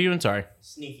what are you doing? Sorry.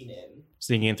 Sneaking in.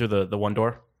 Sneaking in through the one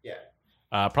door. Yeah.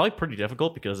 Probably pretty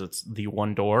difficult because it's the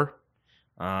one door.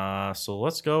 So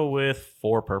let's go with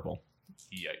 4 purple.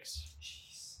 Yikes.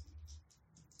 Jeez.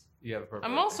 You have a purple.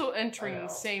 I'm also entering the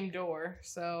same door,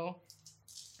 so.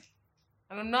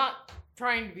 And I'm not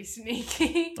trying to be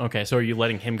sneaky. Okay, so are you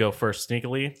letting him go first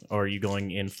sneakily, or are you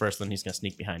going in first, then he's going to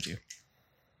sneak behind you?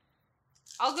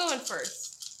 I'll go in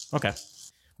first. Okay.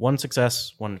 1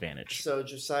 success, 1 advantage. So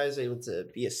Josiah's able to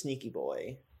be a sneaky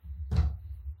boy.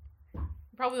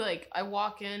 Probably like I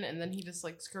walk in and then he just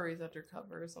like scurries under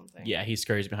cover or something. Yeah, he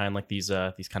scurries behind like these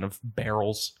kind of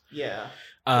barrels. Yeah.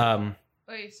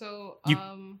 Wait, so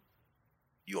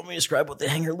you want me to describe what the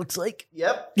hangar looks like?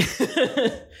 Yep.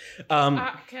 can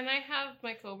I have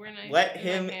my cobra knife? Let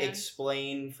him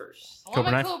explain first. I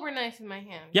want my cobra knife in my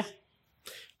hand.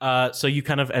 Yeah. So you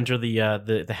kind of enter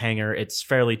the hangar. It's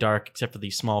fairly dark except for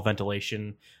the small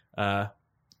ventilation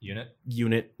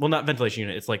unit. Well, not ventilation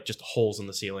unit. It's like just holes in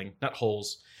the ceiling. Not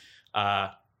holes.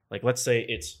 Like let's say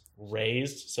it's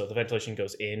raised, so the ventilation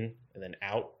goes in and then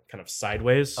out, kind of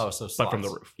sideways. Oh, so slots. But from the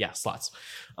roof. Yeah, slots.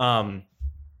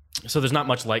 So there's not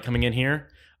much light coming in here.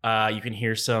 You can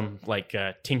hear some like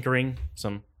tinkering,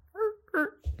 some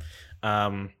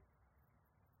kind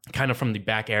of from the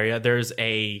back area. There's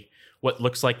what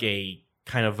looks like a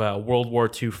kind of a World War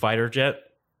II fighter jet.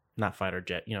 Not fighter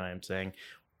jet, you know what I'm saying.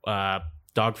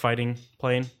 Dogfighting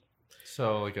plane.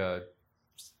 So like a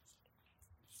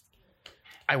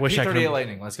I wish I could. P-38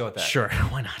 Lightning. Let's go with that. Sure,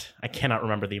 why not? I cannot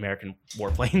remember the American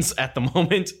warplanes at the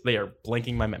moment. They are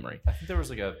blanking my memory. I think there was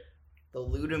like the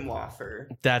Ludenwaffe.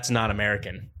 That's not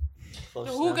American. The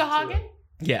Hugahagen?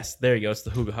 Yes, there you go. It's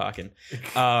the Hugahagen.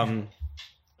 I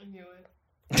knew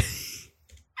it.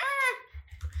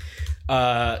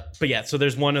 But yeah, so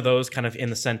there's one of those kind of in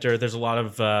the center. There's a lot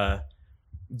of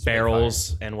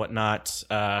barrels and whatnot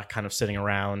kind of sitting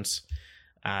around.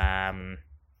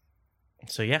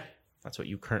 So yeah, that's what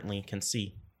you currently can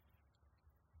see.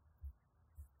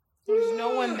 There's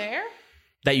no one there?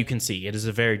 That you can see. It is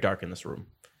very dark in this room.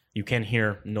 You can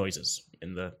hear noises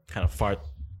in the kind of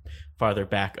farther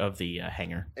back of the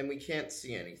hangar. And we can't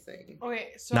see anything. Okay,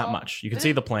 so Not much. You can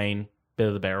see the plane, bit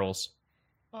of the barrels.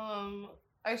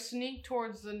 I sneak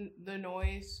towards the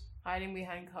noise, hiding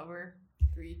behind cover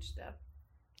for each step.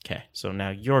 Okay, so now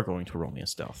you're going to roll me a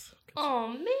stealth. Oh,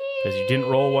 man. Because you didn't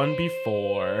roll one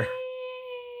before.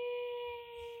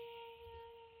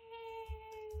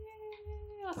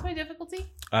 What's my difficulty?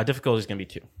 Difficulty is going to be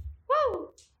 2. Woo!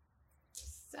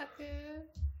 Sucker.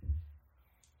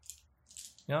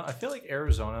 You know, I feel like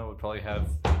Arizona would probably have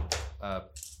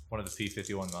one of the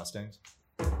P-51 Mustangs.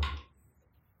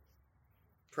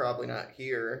 Probably not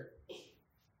here.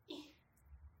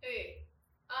 Hey,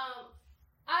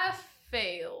 I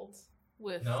failed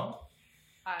with. No?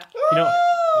 You know,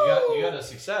 you got a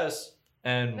success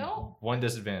and No. one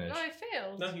disadvantage. No, I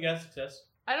failed. no, you got success.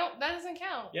 I don't. That doesn't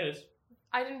count. Yeah, it is.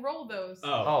 I didn't roll those.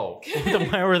 Oh. Then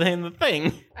why were they in the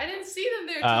thing? I didn't see them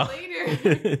there till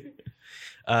later.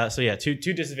 So yeah, two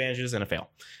disadvantages and a fail.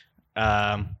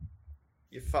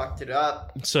 You fucked it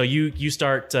up. So you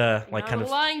start like Not kind a of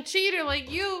lying cheater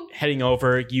like you. heading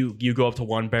over. You go up to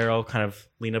one barrel, kind of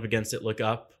lean up against it, look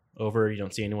up, over. You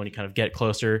don't see anyone. You kind of get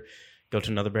closer, go to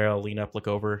another barrel, lean up, look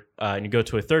over, and you go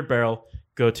to a third barrel,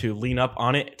 go to lean up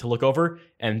on it to look over,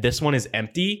 and this one is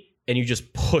empty, and you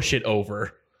just push it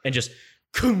over and just.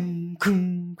 Can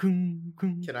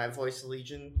I voice the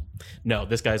Legion? No,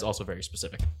 this guy is also very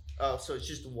specific. Oh, so it's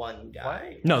just one guy.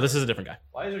 Why? No, this is a different guy.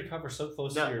 Why is your cover so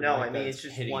close to No, your no, mic I mean that's it's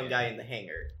just hitting one it? guy in the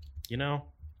hangar. You know?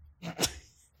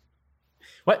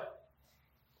 What?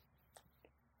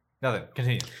 Nothing.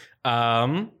 Continue.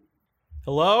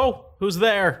 Hello? Who's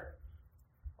there?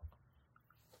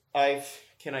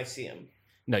 Can I see him?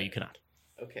 No, you cannot.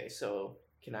 Okay, so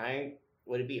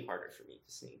would it be harder for me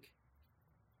to sneak?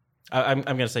 I'm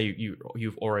gonna say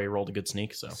you've already rolled a good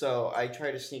sneak, so. So I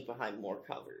try to sneak behind more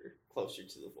cover, closer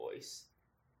to the voice.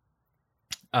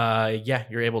 Yeah,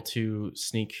 you're able to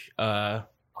sneak. Okay,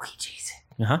 Jason.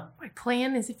 Uh-huh. My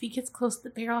plan is if he gets close to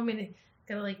the barrel, I'm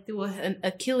gonna like do an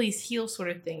Achilles heel sort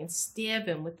of thing and stab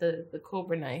him with the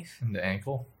cobra knife. In the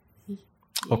ankle?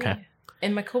 Okay. Yeah.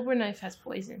 And my cobra knife has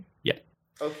poison. Yeah.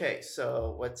 Okay,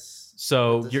 so what does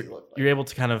you're he look like? you're able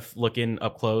to kind of look in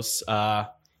up close.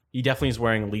 He definitely is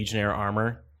wearing Legionnaire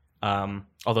armor.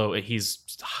 Although he's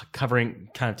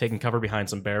taking cover behind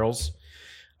some barrels.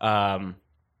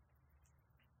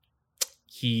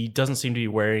 He doesn't seem to be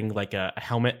wearing like a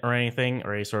helmet or anything,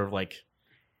 or any sort of like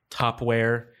top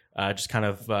wear. Just kind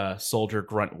of soldier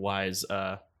grunt wise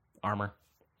armor.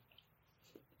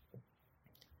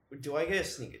 Do I get a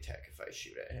sneak attack if I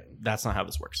shoot at him? That's not how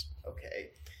this works.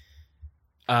 Okay.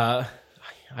 I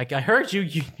heard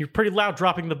you. You're pretty loud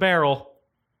dropping the barrel.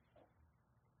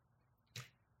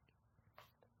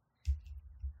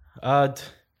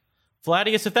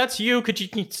 Vladius, if that's you, could you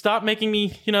stop making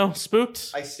me,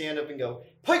 spooked? I stand up and go,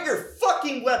 "Put your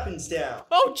fucking weapons down!"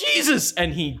 Oh, Jesus!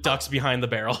 And he ducks behind the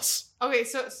barrels. Okay,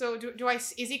 so do I?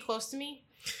 Is he close to me?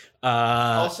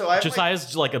 Also, I have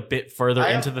Josiah's like a bit further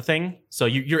into the thing, so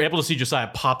you're able to see Josiah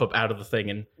pop up out of the thing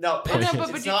and. No, No, it's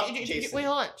but not Jason. wait,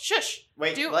 hold on. Shush.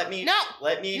 Wait, let me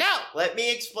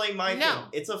explain my No.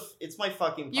 thing. It's my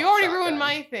fucking. You already ruined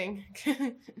my thing.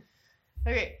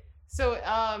 Okay, so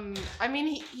I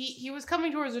mean he was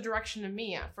coming towards the direction of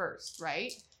me at first,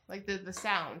 right? Like the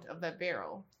sound of that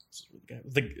barrel.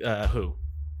 Who?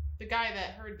 The guy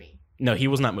that heard me. No, he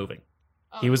was not moving.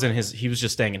 Oh, He was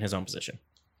just staying in his own position.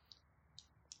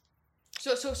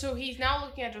 So he's now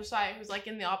looking at Josiah, who's like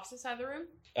in the opposite side of the room.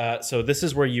 So this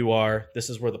is where you are.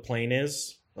 This is where the plane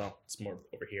is. Well, it's more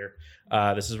over here.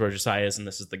 This is where Josiah is, and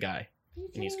this is the guy.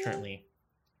 And he's currently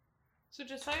So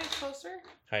Josiah's closer?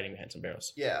 hiding behind some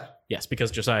barrels. Yeah. Yes,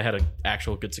 because Josiah had an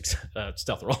actual good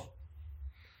stealth roll.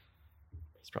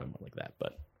 It's probably more like that,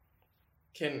 but...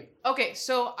 Okay,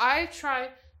 so I try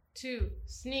to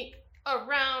sneak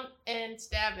around and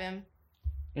stab him.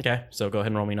 Okay, so go ahead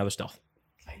and roll me another stealth.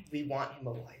 We want him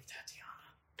alive, Tatiana.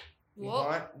 We Well,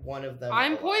 want one of them.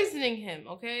 I'm alive. poisoning him,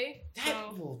 okay?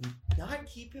 That will not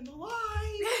keep him alive.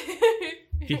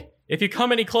 If you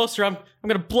come any closer, I'm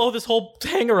gonna blow this whole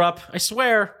hangar up. I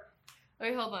swear.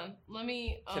 Wait, hold on. Let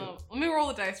me roll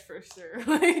the dice first, sir.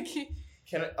 Like,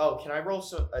 Can I roll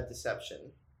a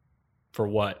deception? For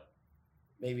what?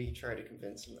 Maybe try to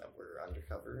convince him that we're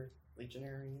undercover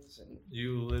legionaries and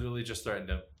You literally just threatened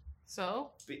him.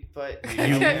 So? But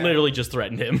You literally just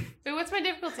threatened him. Wait, what's my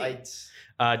difficulty?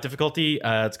 Difficulty,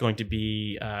 it's going to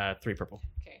be 3 purple.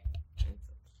 Okay.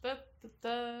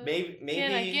 Maybe.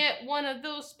 Can I get one of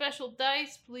those special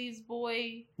dice, please,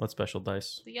 boy? What special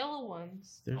dice? The yellow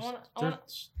ones. They're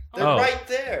Oh. right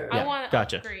there. I want to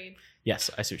gotcha. upgrade. Yes,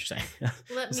 I see what you're saying.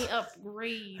 Let me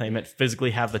upgrade. I meant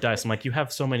physically have the dice. I'm like, you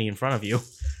have so many in front of you.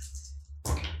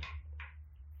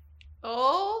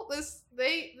 Oh,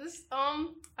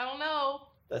 I don't know.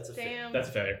 That's a Damn. That's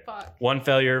a failure. Fuck. 1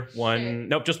 failure, one. Shit.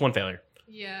 Nope, just 1 failure.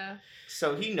 Yeah.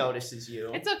 So he notices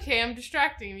you. It's okay. I'm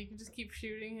distracting him. You can just keep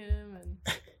shooting him, and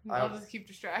I'll just keep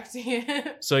distracting him.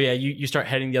 So yeah, you start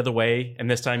heading the other way, and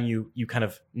this time you kind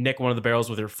of nick one of the barrels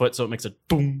with your foot, so it makes a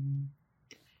boom.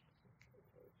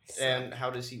 And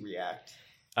how does he react?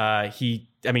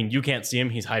 You can't see him.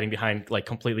 He's hiding behind, like,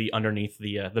 completely underneath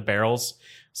the barrels.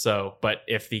 So, but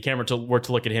if the camera were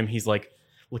to look at him, he's like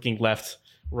looking left,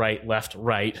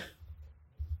 right,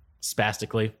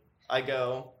 spastically. I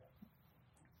go,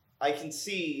 I can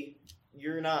see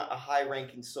you're not a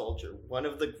high-ranking soldier. One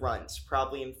of the grunts,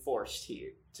 probably enforced here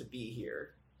to be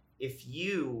here. If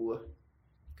you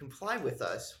comply with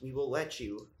us, we will let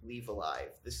you leave alive.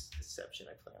 This is deception.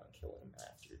 I plan on killing him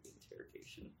after the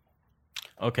interrogation.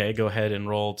 Okay, go ahead and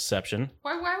roll deception.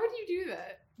 Why would you do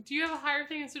that? Do you have a higher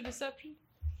thing instead of deception?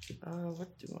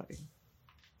 What do I?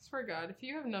 Swear to God, if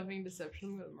you have nothing deception,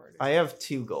 I'm gonna murder you. I have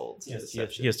 2 golds. He has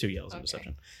 2 yellows in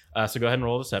deception. So go ahead and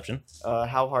roll deception.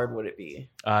 How hard would it be?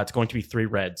 It's going to be 3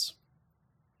 reds.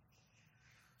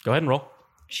 Go ahead and roll.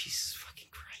 Jesus fucking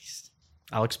Christ.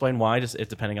 I'll explain why, just it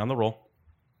depending on the roll.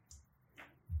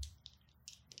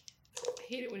 I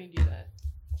hate it when you do that.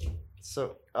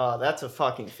 So, that's a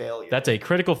fucking failure. That's a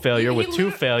critical failure with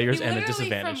 2 failures and a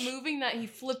disadvantage. From moving that, he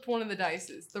flipped one of the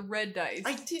dices, the red dice.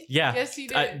 I did. Yeah. Yes, he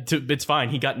did. It's fine.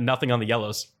 He got nothing on the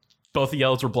yellows. Both the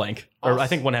yellows were blank. Or I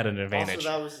think one had an advantage.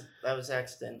 Also, that was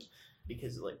accident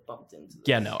because it like bumped into this.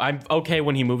 Yeah, no. I'm okay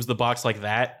when he moves the box like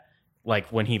that. Like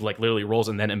when he like literally rolls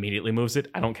and then immediately moves it.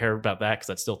 I don't care about that because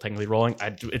that's still technically rolling.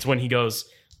 It's when he goes.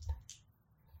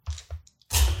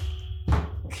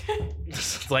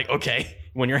 It's like, okay.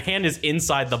 When your hand is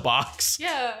inside the box,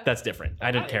 that's different.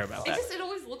 I didn't care about that. It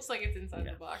always looks like it's inside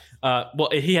the box. Well,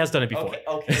 he has done it before.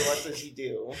 Okay, what does he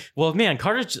do? Well, man,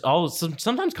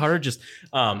 sometimes Carter just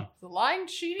the lying,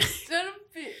 cheating son of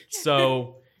a bitch.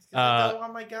 So I don't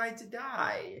want my guy to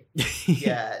die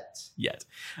yet.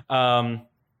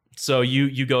 So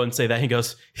you go and say that. He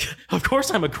goes, of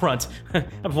course I'm a grunt.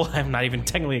 Well, I'm not even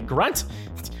technically a grunt.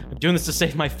 I'm doing this to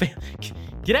save my family.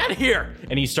 Get out of here!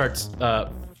 And he starts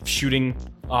shooting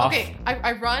off. Okay,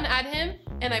 I run at him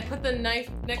and I put the knife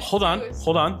next Hold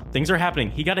on. Things are happening.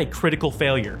 He got a critical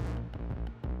failure.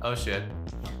 Oh shit.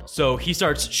 So he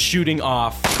starts shooting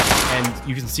off, and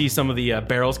you can see some of the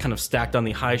barrels kind of stacked on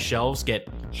the high shelves get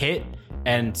hit,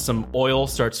 and some oil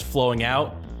starts flowing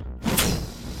out.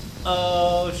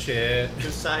 Oh shit.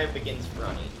 Josiah begins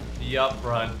running. Yup,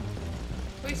 run.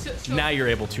 Wait, so now you're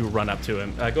able to run up to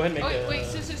him. Go ahead and make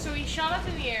so he shot up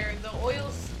in the air, the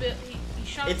oil spit, he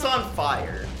shot It's on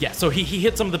fire. Yeah, so he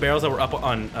hit some of the barrels that were up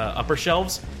on upper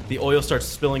shelves. The oil starts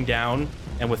spilling down,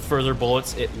 and with further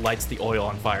bullets, it lights the oil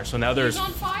on fire. So now there's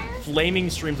on fire?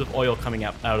 Flaming streams of oil coming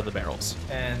out of the barrels.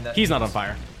 And he's not on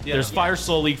fire. Yeah, there's fire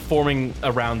slowly forming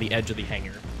around the edge of the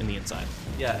hangar in the inside.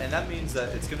 Yeah, and that means that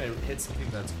it's going to hit something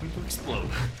that's going to explode.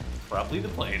 Probably the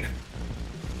plane.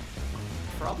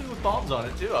 Probably with bombs on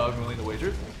it, too, I'm willing to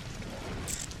wager.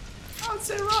 I would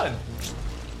say run.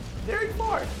 Very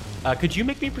far. Could you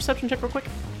make me a perception check real quick?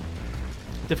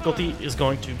 Difficulty is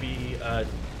going to be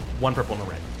 1 purple and a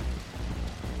red.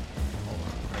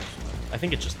 I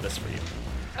think it's just this for you.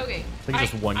 Okay. I think it's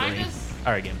just 1 green.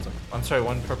 Alright, game. I'm sorry,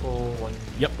 1 purple, 1...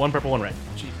 Yep, 1 purple, 1 red.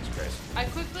 Jesus Christ. I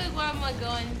quickly grab my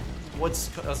gun. What's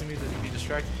causing me to be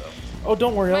distracted, though? Oh,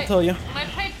 don't worry, I'll tell you. My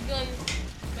pipe gun.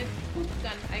 My poop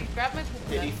gun. I grabbed my poop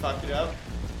gun. Did he fuck it up?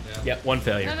 Yeah. Yep, 1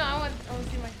 failure. No, I want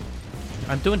to do my...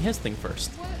 I'm doing his thing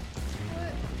first. What?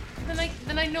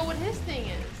 Then I know what his thing is.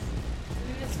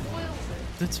 And it spoils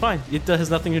it. It's fine. It has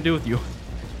nothing to do with you.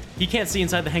 He can't see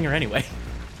inside the hangar anyway.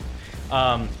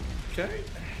 Okay.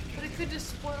 But it could just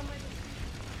spoil my...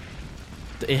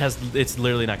 It's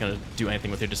literally not going to do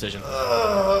anything with your decision.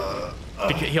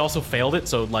 Because he also failed it,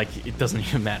 so like it doesn't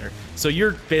even matter. So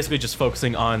you're basically just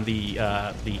focusing on the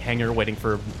hangar, waiting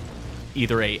for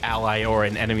either a ally or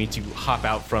an enemy to hop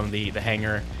out from the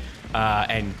hangar,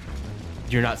 and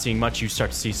you're not seeing much. You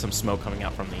start to see some smoke coming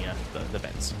out from the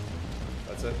vents.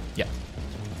 That's it? Yeah.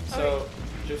 So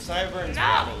Josiah Burns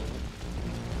running.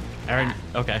 Aaron,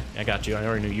 okay, I got you. I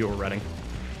already knew you were running.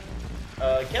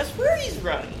 Guess where he's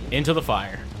running? Into the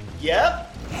fire.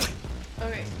 Yep.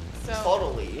 Okay, so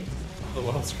Totally. The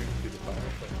wild screaming through the fire.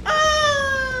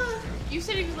 you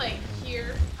said he was like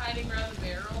here, hiding around the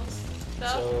barrels.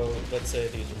 Stuff. So let's say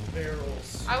these are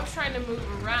barrels. I was trying to move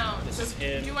around. This So is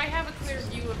him. do I have a clear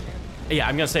view of him? Yeah,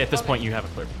 I'm gonna say at this Okay. point you have a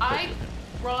clear. I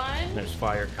run. There's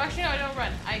fire. Actually, no, I don't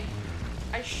run.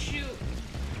 I shoot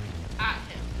at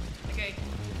him. Okay,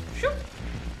 shoot,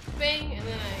 bang, and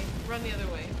then I run the other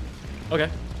way. Okay.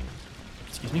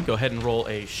 Excuse me. Go ahead and roll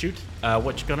a shoot.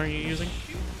 Which gun are you using?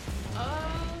 Shoot.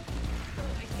 I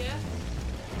guess.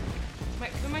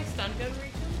 Could my stun gun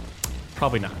reach him?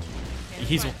 Probably not. Okay,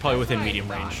 He's fine. probably That's within what I medium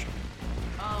thought. range.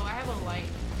 Oh, I have a light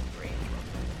range.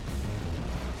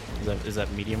 Is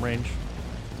that medium range?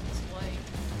 It's light.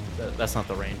 That's not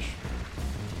the range.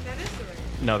 That is the range.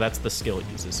 No, that's the skill it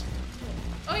uses.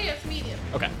 Oh yeah, it's medium.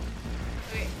 Okay.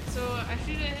 Okay, so I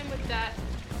shoot at him with that,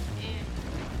 and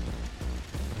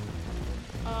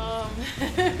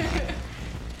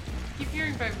keep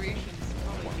hearing vibrations.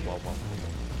 Probably you.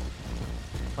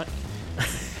 What?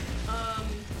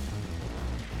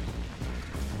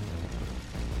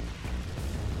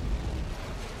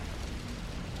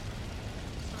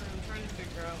 Sorry, I'm trying to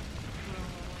figure out.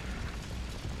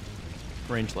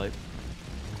 Range light,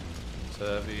 So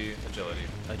that'd be agility.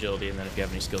 agility, and then if you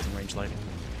have any skills in range light.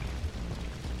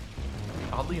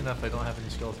 Oddly enough, I don't have any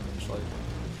skills in range light.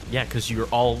 Yeah, because you're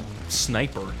all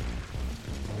sniper.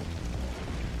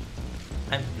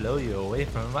 And blow you away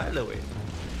from a mile away.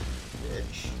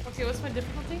 Bitch. Okay, what's my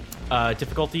difficulty?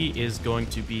 Difficulty is going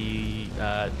to be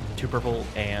 2 purple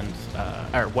and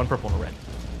or 1 purple and a red.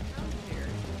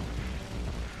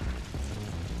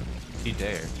 You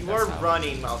dare. You are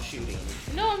running while shooting.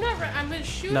 No, I'm not. I'm gonna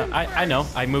shoot No, him I know.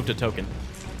 first. I moved a token,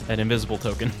 an invisible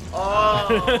token.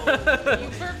 Oh. You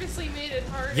purposely made it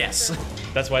hard. Yes,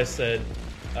 that's why I said.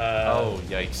 Oh,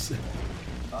 yikes.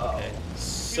 Okay.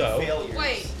 So. Failures.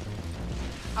 Wait.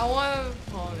 I want to.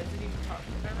 Hold on. If I need to talk.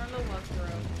 If I run the left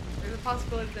row, there's a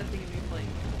possibility that thing can be playing.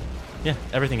 Yeah,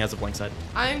 everything has a blank side.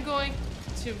 I'm going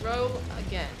to row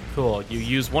again. Cool. You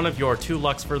use one of your 2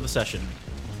 lucks for the session.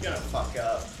 You're gonna fuck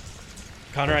up.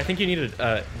 Connor, I think you need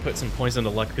to put some points into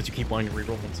luck because you keep wanting to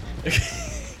reroll things.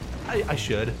 I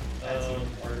should. That's even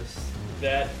worse.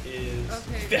 That is.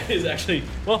 Okay. That is actually,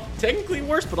 well, technically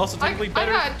worse, but also technically I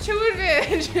better. got 2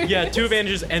 advantages. Yeah, 2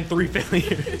 advantages and 3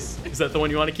 failures. Is that the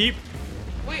one you want to keep?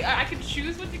 Wait, I can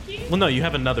choose what to keep? Well, no, you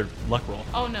have another luck roll.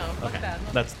 Oh no. Fuck Okay, that.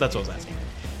 that's what I was asking.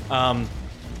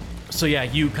 So yeah,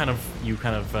 you kind of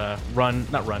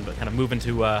not run, but kind of move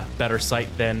into better sight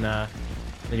than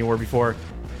you were before.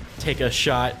 Take a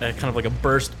shot, kind of like a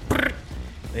burst.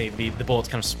 The bullets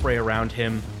kind of spray around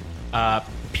him,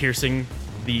 piercing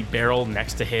the barrel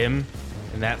next to him,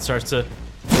 and that starts to.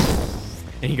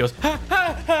 And he goes ha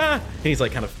ha ha, and he's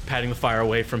like kind of patting the fire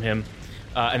away from him,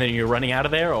 and then you're running out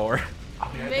of there, or.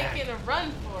 Making a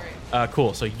run for it.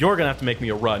 Cool. So you're gonna have to make me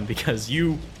a run because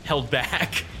you held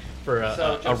back for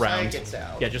So a Josiah round. gets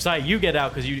out. Yeah, Josiah, you get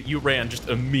out because you ran just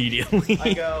immediately.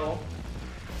 I go,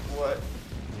 what?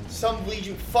 Some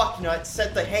Legion fucknut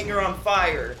set the hangar on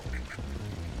fire.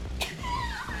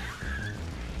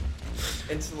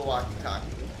 Into the walkie-talkie.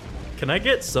 Can I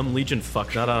get some Legion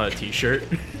fucknut on a T-shirt?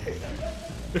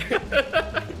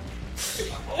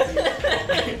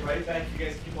 Right back, you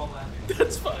guys keep on laughing.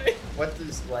 That's fine. What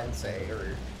does Glenn say?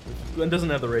 Or Glenn doesn't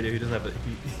have the radio. He doesn't have it.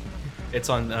 It's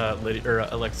on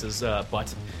Alexa's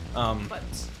butt. But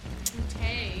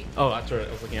okay. Oh, that's right.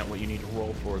 I was looking at what you need to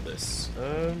roll for this.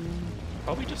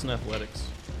 Probably just an athletics.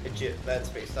 that's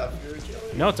based off your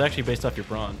agility? No, it's actually based off your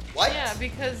brawn. What? Yeah,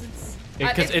 because it's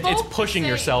Because it's both pushing the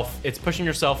same. yourself. It's pushing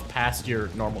yourself past your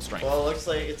normal strength. Well, it looks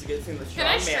like it's a good thing the Can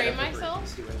I strongman strain of the group myself?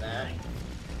 is doing that.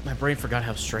 My brain forgot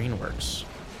how strain works.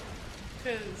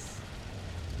 Because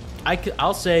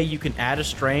I'll say you can add a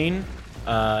strain.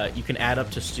 You can add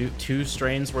up to 2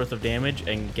 strains worth of damage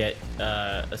and get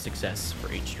a success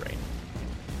for each strain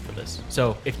for this.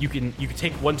 So if you can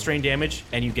take 1 strain damage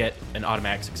and you get an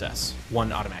automatic success.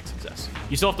 1 automatic success.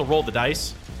 You still have to roll the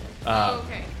dice.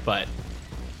 okay. But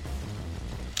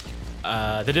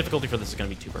the difficulty for this is going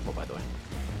to be 2 purple, by the way.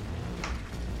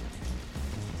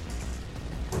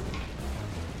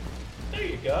 There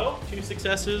you go. 2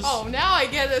 successes. Oh, now I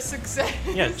get a success.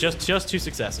 Yeah, just 2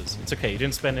 successes. It's okay. You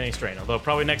didn't spend any strain. Although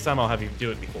probably next time I'll have you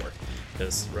do it before,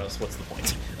 because Rose, what's the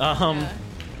point? Yeah.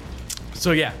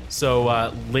 So yeah.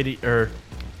 So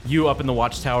you up in the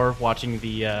watchtower watching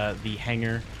the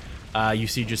hangar. You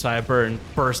see Josiah Byrne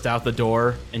burst out the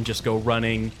door and just go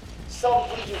running. Some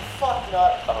Legion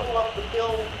fucknut blew up the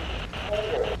building.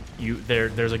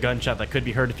 There's a gunshot that could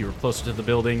be heard if you were closer to the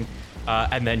building,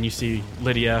 and then you see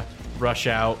Lydia rush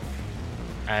out,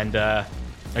 and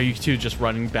Are you two just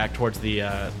running back towards the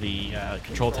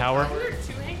control tower? Are there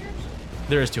 2 hangars?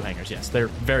 There is 2 hangars, yes. They're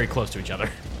very close to each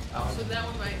other. So that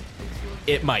one might explode.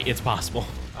 It might. It's possible.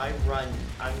 I'm running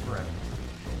to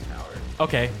the tower.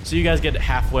 Okay, so you guys get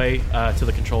halfway to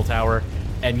the control tower,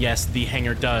 and yes, the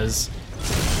hangar does.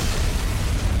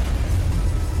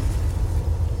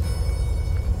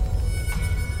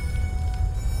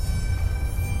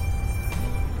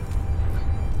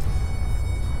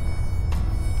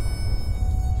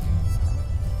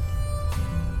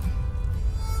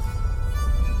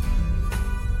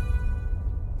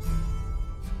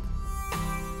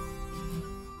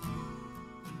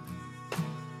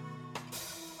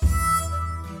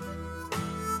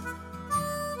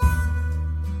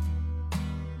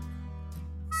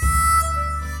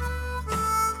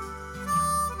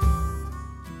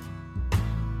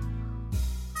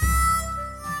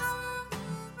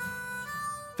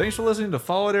 Thanks for listening to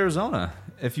Fallout Arizona.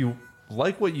 If you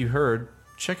like what you heard,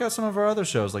 check out some of our other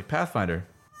shows like Pathfinder.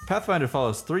 Pathfinder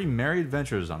follows 3 merry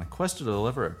adventurers on a quest to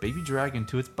deliver a baby dragon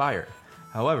to its buyer.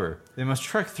 However, they must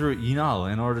trek through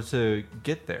Enal in order to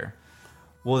get there.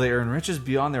 Will they earn riches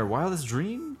beyond their wildest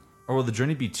dream, or will the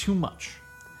journey be too much?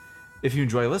 If you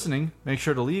enjoy listening, make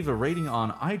sure to leave a rating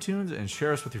on iTunes and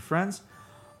share us with your friends.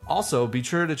 Also, be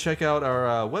sure to check out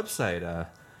our website.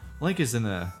 Link is in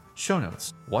the show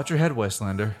notes. Watch your head,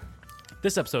 Westlander.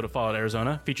 This episode of Fallout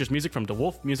Arizona features music from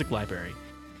DeWolf Music Library.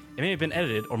 It may have been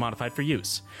edited or modified for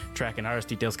use. Track and artist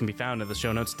details can be found in the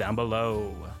show notes down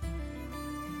below.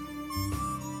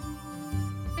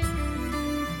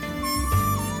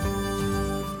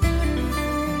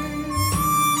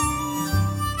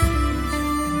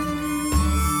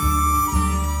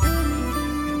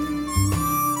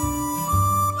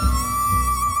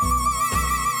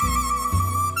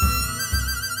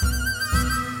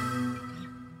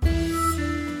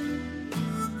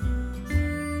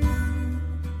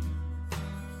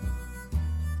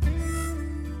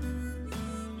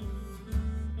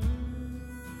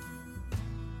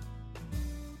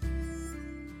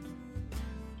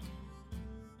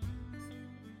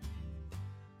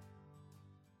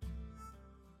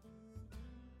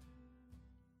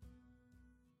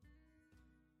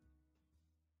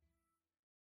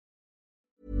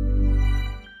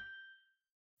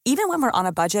 Even when we're on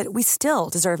a budget, we still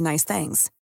deserve nice things.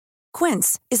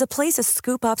 Quince is a place to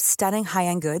scoop up stunning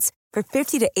high-end goods for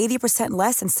 50 to 80%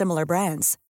 less than similar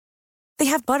brands. They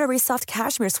have buttery soft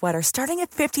cashmere sweaters starting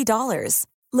at $50,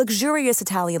 luxurious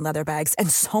Italian leather bags, and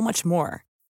so much more.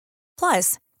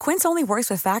 Plus, Quince only works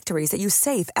with factories that use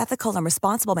safe, ethical, and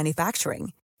responsible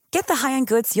manufacturing. Get the high-end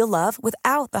goods you'll love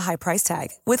without the high price tag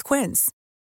with Quince.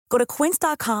 Go to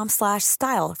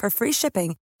quince.com/style for free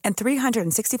shipping and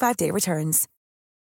 365-day returns.